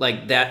team,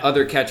 that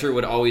other catcher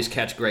would always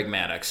catch Greg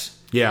Maddux.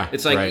 Yeah,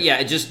 it's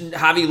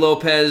Javi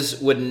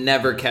Lopez would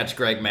never catch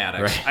Greg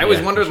Maddux. Right. I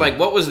always wondered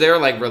what was their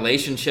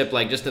relationship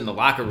just in the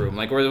locker room,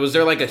 or was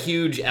there a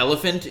huge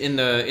elephant in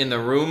the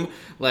room?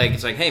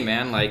 It's hey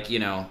man,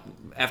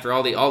 after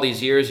all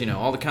these years,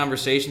 all the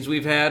conversations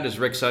we've had, as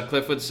Rick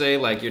Sutcliffe would say,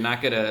 you're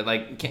not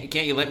gonna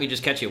can't you let me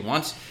just catch you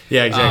once?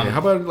 Yeah, exactly. How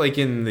about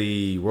in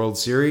the World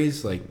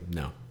Series?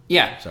 No.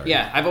 Yeah, sorry.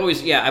 Yeah. I've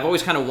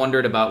always kind of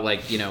wondered about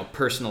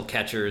personal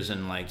catchers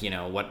and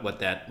what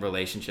that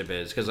relationship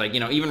is, because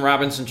even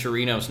Robinson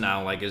Chirinos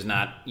now is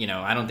not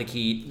I don't think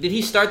did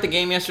he start the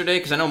game yesterday,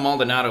 because I know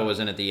Maldonado was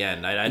in at the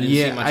end. I didn't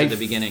see much at the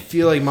beginning. I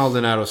feel like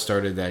Maldonado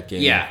started that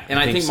game. Yeah, and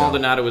I think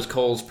Maldonado was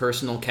Cole's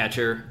personal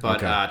catcher,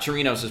 but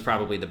Chirinos is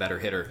probably the better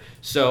hitter.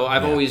 So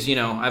I've always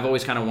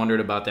kind of wondered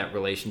about that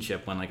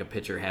relationship when a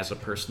pitcher has a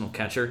personal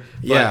catcher.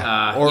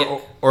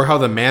 But, or how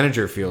the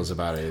manager feels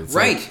about it. It's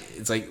right.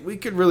 It's we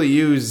could really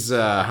use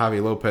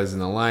Javi Lopez in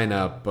the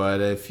lineup,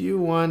 but if you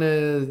want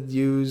to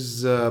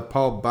use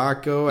Paul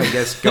Bacco, I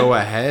guess go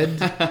ahead.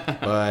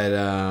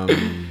 But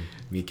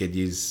we could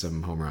use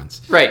some home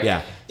runs. Right.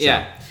 Yeah.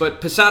 Yeah. But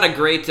Posada,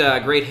 great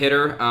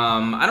hitter.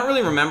 I don't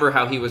really remember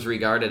how he was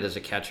regarded as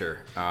a catcher.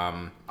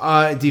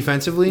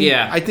 Defensively,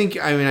 yeah. I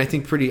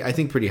think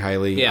pretty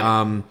highly.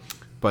 Yeah.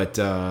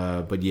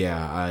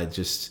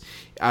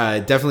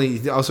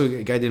 Definitely. Also,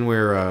 a guy didn't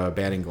wear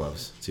batting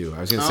gloves too. I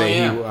was gonna say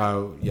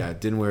he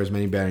didn't wear as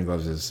many batting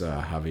gloves as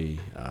Javi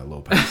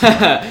Lopez.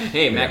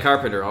 Hey, Matt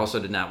Carpenter also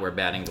did not wear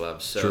batting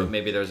gloves, so True.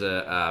 Maybe there's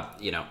a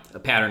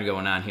pattern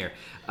going on here.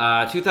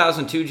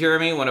 2002,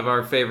 Jeremy, one of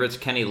our favorites,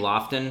 Kenny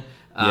Lofton.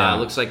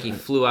 Looks like he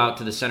flew out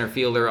to the center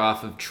fielder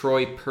off of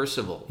Troy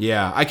Percival.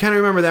 Yeah, I kind of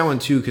remember that one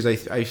too, because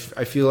I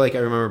feel like I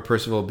remember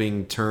Percival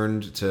being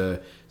turned to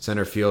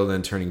center field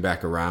and turning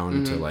back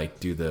around to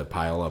do the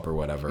pile up or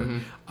whatever.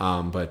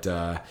 Mm-hmm.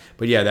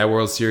 But yeah, that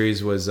World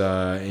Series was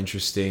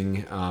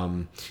interesting.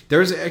 There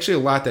was actually a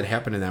lot that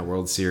happened in that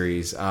World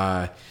Series.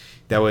 That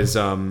was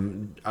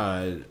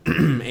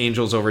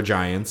Angels over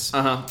Giants.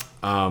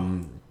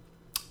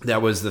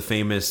 That was the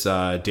famous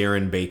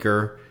Darren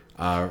Baker.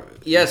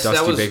 Yes, Dusty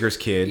that was Baker's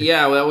kid.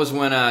 Yeah, well, that was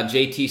when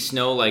JT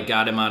Snow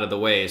got him out of the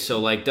way.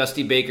 So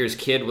Dusty Baker's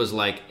kid was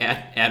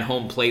at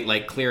home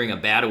plate clearing a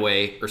bat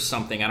away or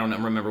something. I don't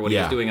remember what he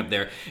was doing up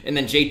there. And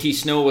then JT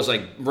Snow was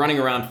running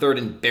around third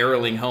and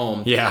barreling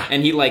home. Yeah.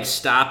 And he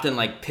stopped and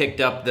picked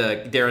up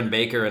the Darren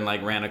Baker and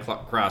ran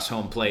across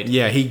home plate.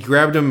 Yeah, he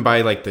grabbed him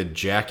by the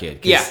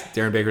jacket. 'Cause yeah.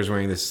 Darren Baker's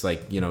wearing this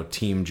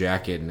team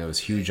jacket, and it was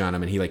huge on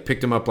him, and he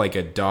picked him up like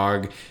a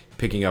dog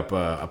picking up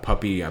a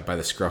puppy by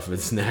the scruff of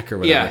his neck or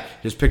whatever. Yeah.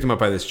 Just picked him up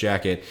by this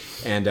jacket.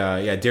 And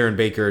Darren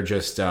Baker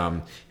just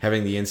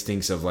having the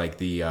instincts of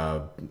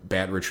the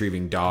bat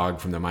retrieving dog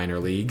from the minor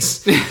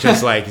leagues.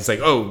 Just he's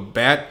oh,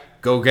 bat,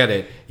 go get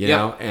it, you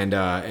know?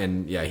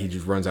 And he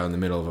just runs out in the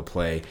middle of a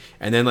play.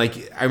 And then I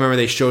remember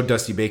they showed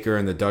Dusty Baker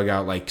in the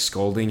dugout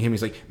scolding him.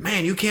 He's like,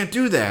 man, you can't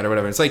do that or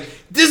whatever. It's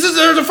there's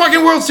a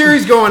fucking World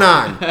Series going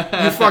on.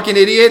 You fucking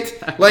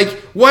idiot.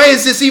 Why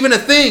is this even a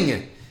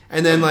thing?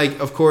 And then,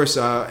 of course,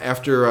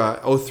 after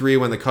 2003,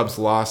 when the Cubs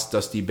lost,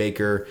 Dusty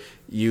Baker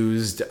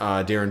used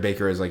Darren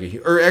Baker as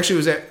or actually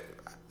was it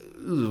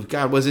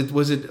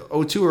 2002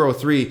 or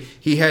 2003?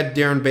 He had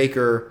Darren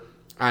Baker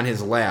on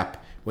his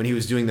lap when he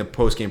was doing the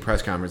post-game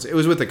press conference. It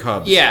was with the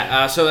Cubs.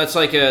 Yeah, so that's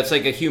it's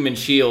like a human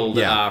shield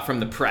from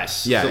the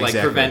press to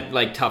exactly.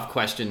 prevent tough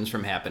questions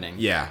from happening.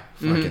 Yeah,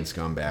 fucking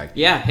scumbag.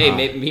 Yeah, hey,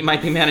 maybe he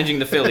might be managing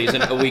the Phillies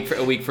in a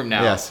week from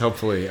now. Yes,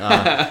 hopefully.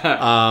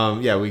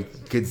 We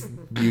could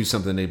use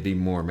something to be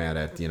more mad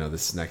at,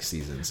 this next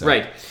season. So.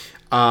 Right.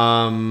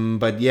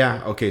 But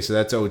yeah, okay, so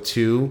that's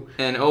 02.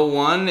 And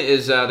 01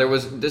 is there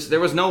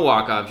was no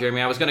walk off,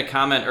 Jeremy. I was going to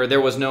comment, or there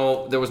was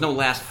no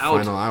last out.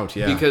 Final out,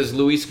 yeah. Because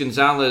Luis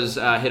Gonzalez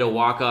hit a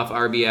walk off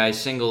RBI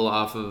single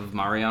off of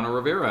Mariano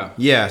Rivera.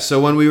 Yeah,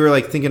 so when we were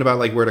like thinking about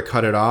like where to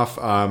cut it off,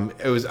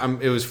 it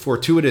was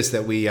fortuitous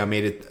that we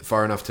made it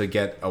far enough to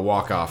get a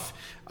walk off.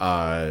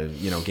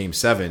 Game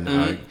 7.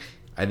 Mm-hmm.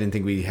 I didn't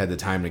think we had the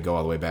time to go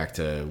all the way back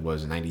to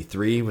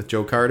 93 with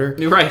Joe Carter.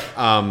 You're right.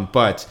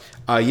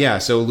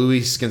 So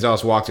Luis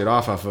Gonzalez walked it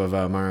off of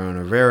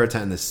Mariano Rivera to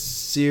end the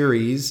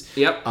series.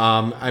 Yep.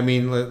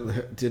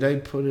 Did I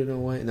put it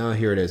away? No,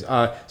 here it is.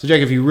 So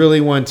Jack, if you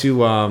really want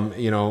to,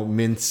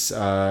 mince,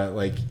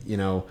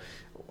 the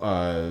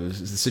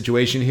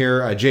situation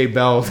here, Jay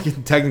Bell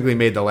technically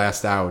made the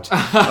last out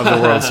of the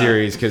World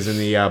Series because in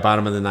the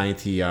bottom of the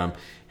ninth he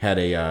had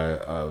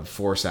a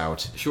force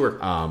out. Sure.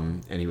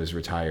 And he was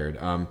retired.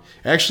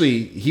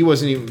 Actually, he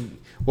wasn't even...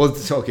 Well,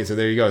 okay, so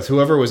there you go. So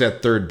whoever was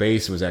at third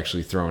base was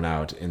actually thrown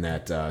out in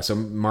that. So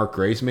Mark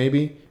Grace,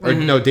 maybe? Or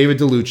no, David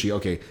DeLucci.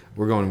 Okay,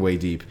 we're going way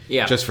deep.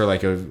 Yeah. Just for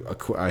like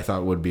I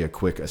thought would be a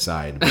quick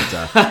aside.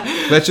 But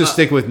let's just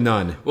stick with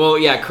none. Well,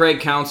 yeah, Craig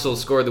Counsell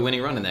scored the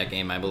winning run in that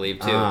game, I believe,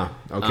 too.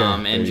 Okay.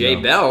 And Jay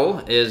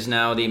Bell is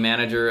now the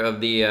manager of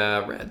the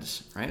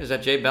Reds, right? Is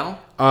that Jay Bell?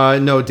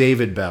 No,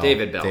 David Bell.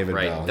 David Bell, David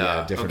right. Bell.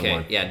 Yeah, different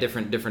one. Yeah,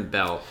 different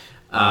Bell.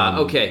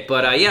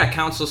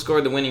 Counsell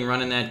scored the winning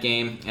run in that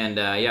game, and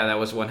that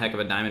was one heck of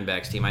a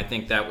Diamondbacks team. I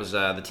think that was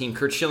the team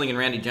Kurt Schilling and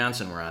Randy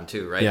Johnson were on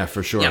too, right? Yeah,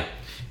 for sure.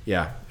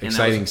 Yeah,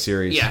 exciting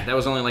series. Yeah, that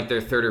was only like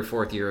their third or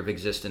fourth year of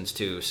existence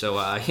too.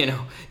 So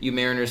you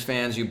Mariners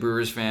fans, you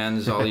Brewers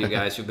fans, all you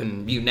guys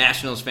you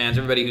Nationals fans,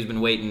 everybody who's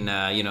been waiting,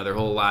 their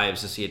whole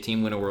lives to see a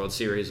team win a World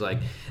Series, like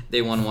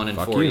they won one in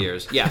 4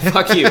 years. Yeah,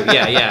 fuck you.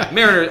 Yeah.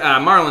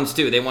 Marlins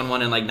too. They won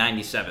one in like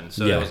 97,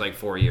 so that was like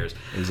 4 years.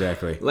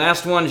 Exactly.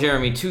 Last one,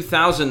 Jeremy,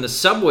 2000, the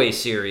Subway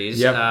Series.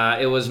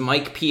 Yep. It was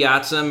Mike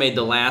Piazza made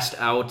the last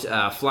out,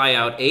 fly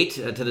out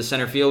 8 to the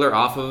center fielder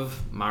off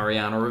of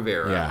Mariano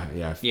Rivera.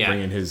 Yeah.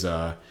 Bringing his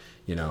time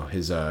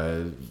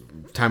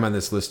on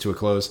this list to a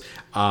close.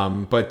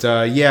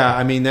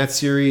 That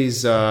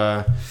series,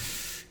 I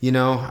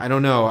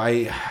don't know.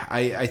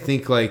 I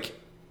think like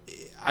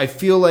I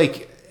feel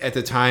like at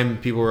the time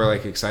people were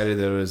like excited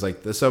that it was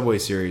like the Subway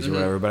Series or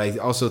whatever, but I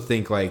also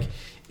think like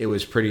it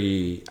was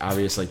pretty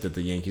obvious like that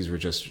the Yankees were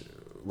just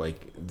like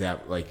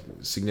that like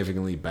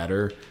significantly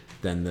better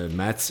than the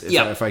Mets,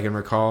 if I can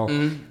recall.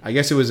 I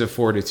guess it was a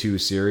 4-2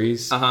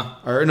 series.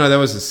 Or no, that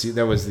was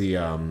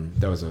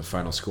the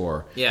final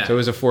score. Yeah. So it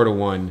was a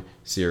 4-1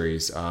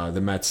 series.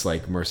 The Mets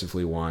like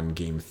mercifully won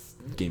game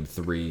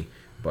 3,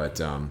 but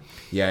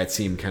it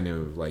seemed kind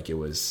of like it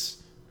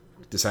was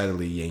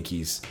decidedly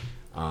Yankees.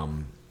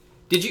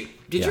 Did you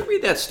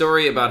read that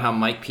story about how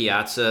Mike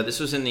Piazza, this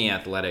was in The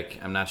Athletic,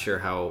 I'm not sure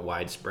how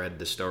widespread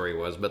the story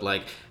was, but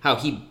like how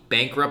he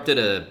bankrupted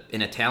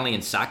an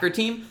Italian soccer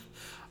team?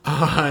 No,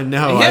 I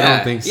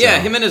don't think so. Yeah,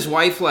 him and his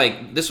wife,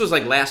 like, this was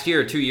like last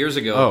year or 2 years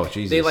ago. Oh,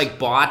 Jesus. They like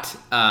bought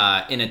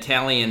an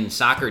Italian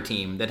soccer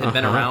team that had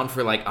been around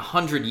for like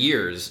 100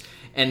 years.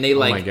 And they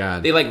like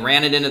they like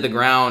ran it into the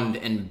ground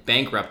and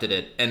bankrupted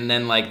it, and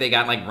then like they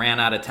got like ran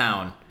out of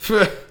town.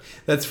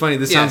 That's funny.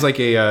 This sounds like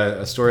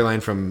a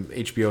storyline from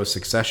HBO's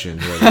Succession,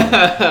 where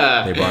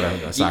they bought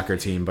a soccer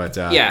team. But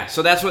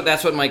so that's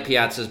what Mike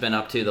Piazza's been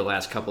up to the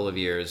last couple of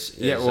years.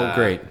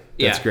 Great.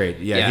 That's great.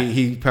 Yeah.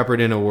 He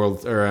peppered in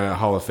a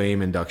Hall of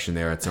Fame induction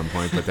there at some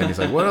point, but then he's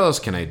like, "What else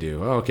can I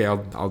do? Oh, okay,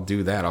 I'll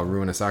do that. I'll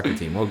ruin a soccer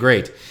team." Well,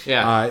 great.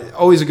 Yeah.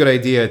 Always a good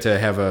idea to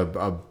have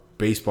a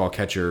baseball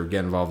catcher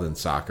get involved in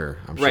soccer.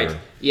 I'm sure. Right.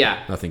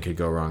 Yeah. Nothing could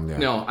go wrong there.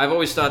 No, I've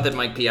always thought that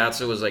Mike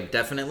Piazza was like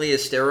definitely a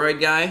steroid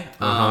guy.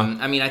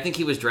 I think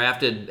he was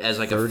drafted as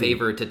like a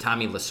favor to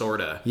Tommy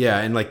Lasorda.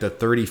 Yeah, in like the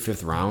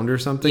 35th round or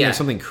something, or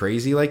something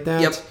crazy like that.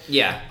 Yep.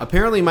 Yeah.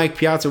 Apparently, Mike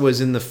Piazza was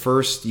in the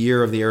first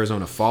year of the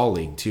Arizona Fall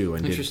League too,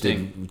 and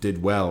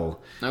did well.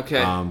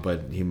 Okay.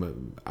 But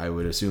I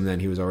would assume then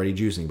he was already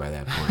juicing by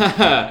that point.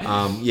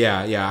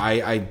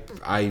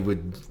 I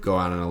would go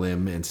out on a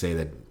limb and say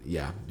that.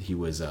 Yeah, he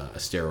was a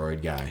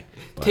steroid guy.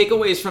 But.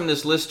 Takeaways from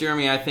this list,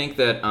 Jeremy, I think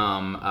that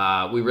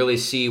we really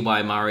see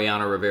why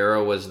Mariano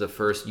Rivera was the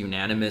first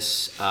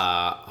unanimous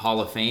Hall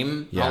of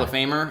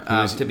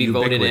Famer to be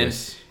voted in.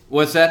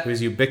 What's that? He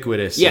was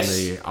ubiquitous in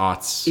the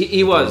aughts.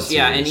 He was,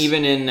 and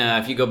even in,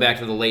 if you go back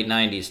to the late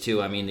 90s,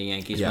 too, I mean, the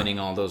Yankees winning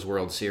all those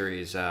World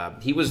Series,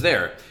 he was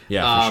there.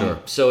 Yeah, for sure.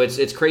 So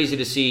it's crazy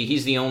to see.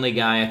 He's the only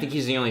guy, I think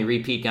he's the only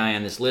repeat guy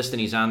on this list, and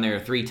he's on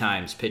there 3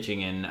 times pitching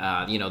in,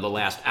 the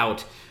last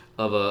out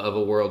of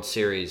a World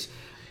Series.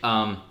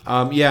 And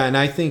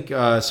I think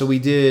so. We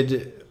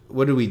did.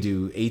 What did we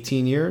do?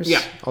 18 years.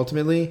 Yeah.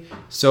 Ultimately,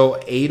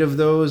 so 8 of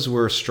those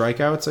were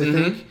strikeouts. I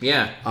think.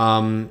 Yeah.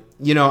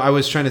 I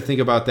was trying to think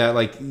about that.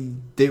 Like,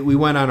 we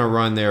went on a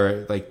run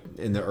there, like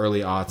in the early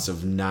aughts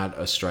of not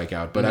a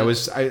strikeout, but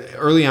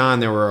early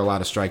on there were a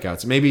lot of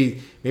strikeouts.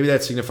 Maybe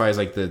that signifies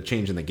like the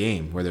change in the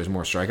game where there's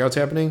more strikeouts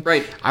happening.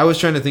 Right. I was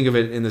trying to think of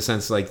it in the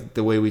sense like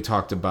the way we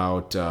talked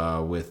about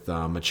with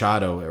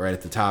Machado right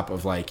at the top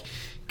of like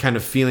kind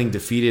of feeling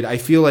defeated. I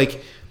feel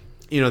like,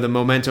 the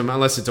momentum,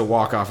 unless it's a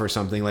walk-off or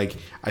something, like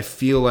I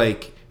feel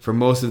like for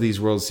most of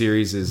these World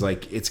Series is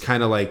like it's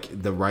kind of like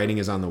the writing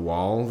is on the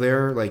wall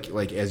there,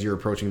 like as you're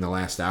approaching the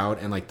last out,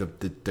 and like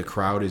the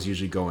crowd is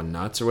usually going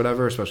nuts or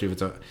whatever, especially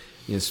if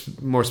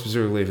it's more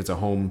specifically if it's a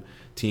home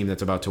team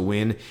that's about to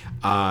win.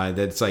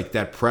 That's like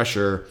that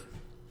pressure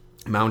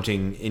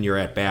mounting in your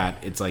at bat.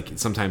 It's like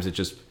sometimes it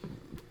just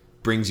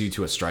brings you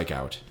to a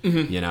strikeout,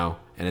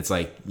 and it's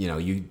like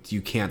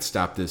you can't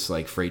stop this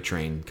like freight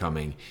train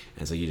coming,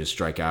 and so you just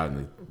strike out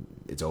and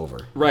it's over.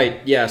 Right.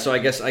 Yeah. So I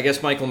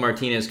guess Michael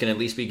Martinez can at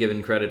least be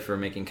given credit for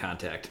making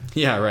contact.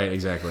 Yeah. Right.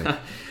 Exactly.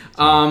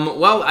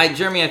 Well,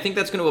 Jeremy, I think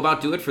that's going to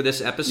about do it for this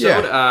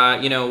episode.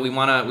 Yeah. We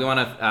want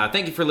to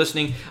thank you for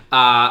listening.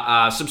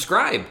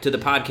 Subscribe to the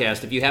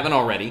podcast if you haven't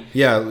already.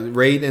 Yeah,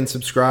 rate and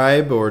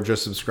subscribe, or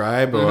just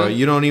subscribe. Or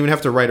you don't even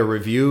have to write a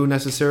review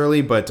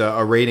necessarily, but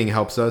a rating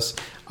helps us.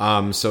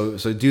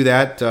 So do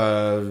that.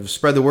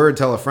 Spread the word.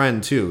 Tell a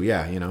friend too.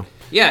 Yeah.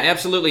 Yeah,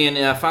 absolutely.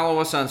 And follow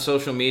us on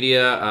social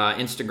media,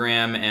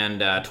 Instagram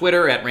and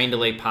Twitter at Rain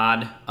Delay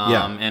Pod.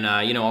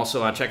 And,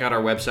 also check out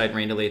our website,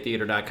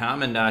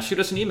 raindelaytheater.com, and shoot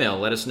us an email.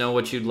 Let us know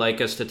what you'd like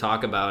us to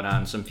talk about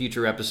on some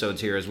future episodes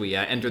here as we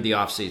enter the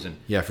off-season.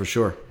 Yeah, for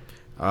sure.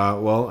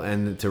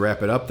 And to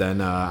wrap it up then,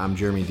 I'm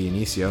Jeremy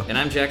Dionisio. And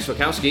I'm Jack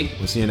Swakowski.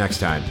 We'll see you next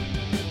time.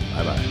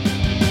 Bye-bye.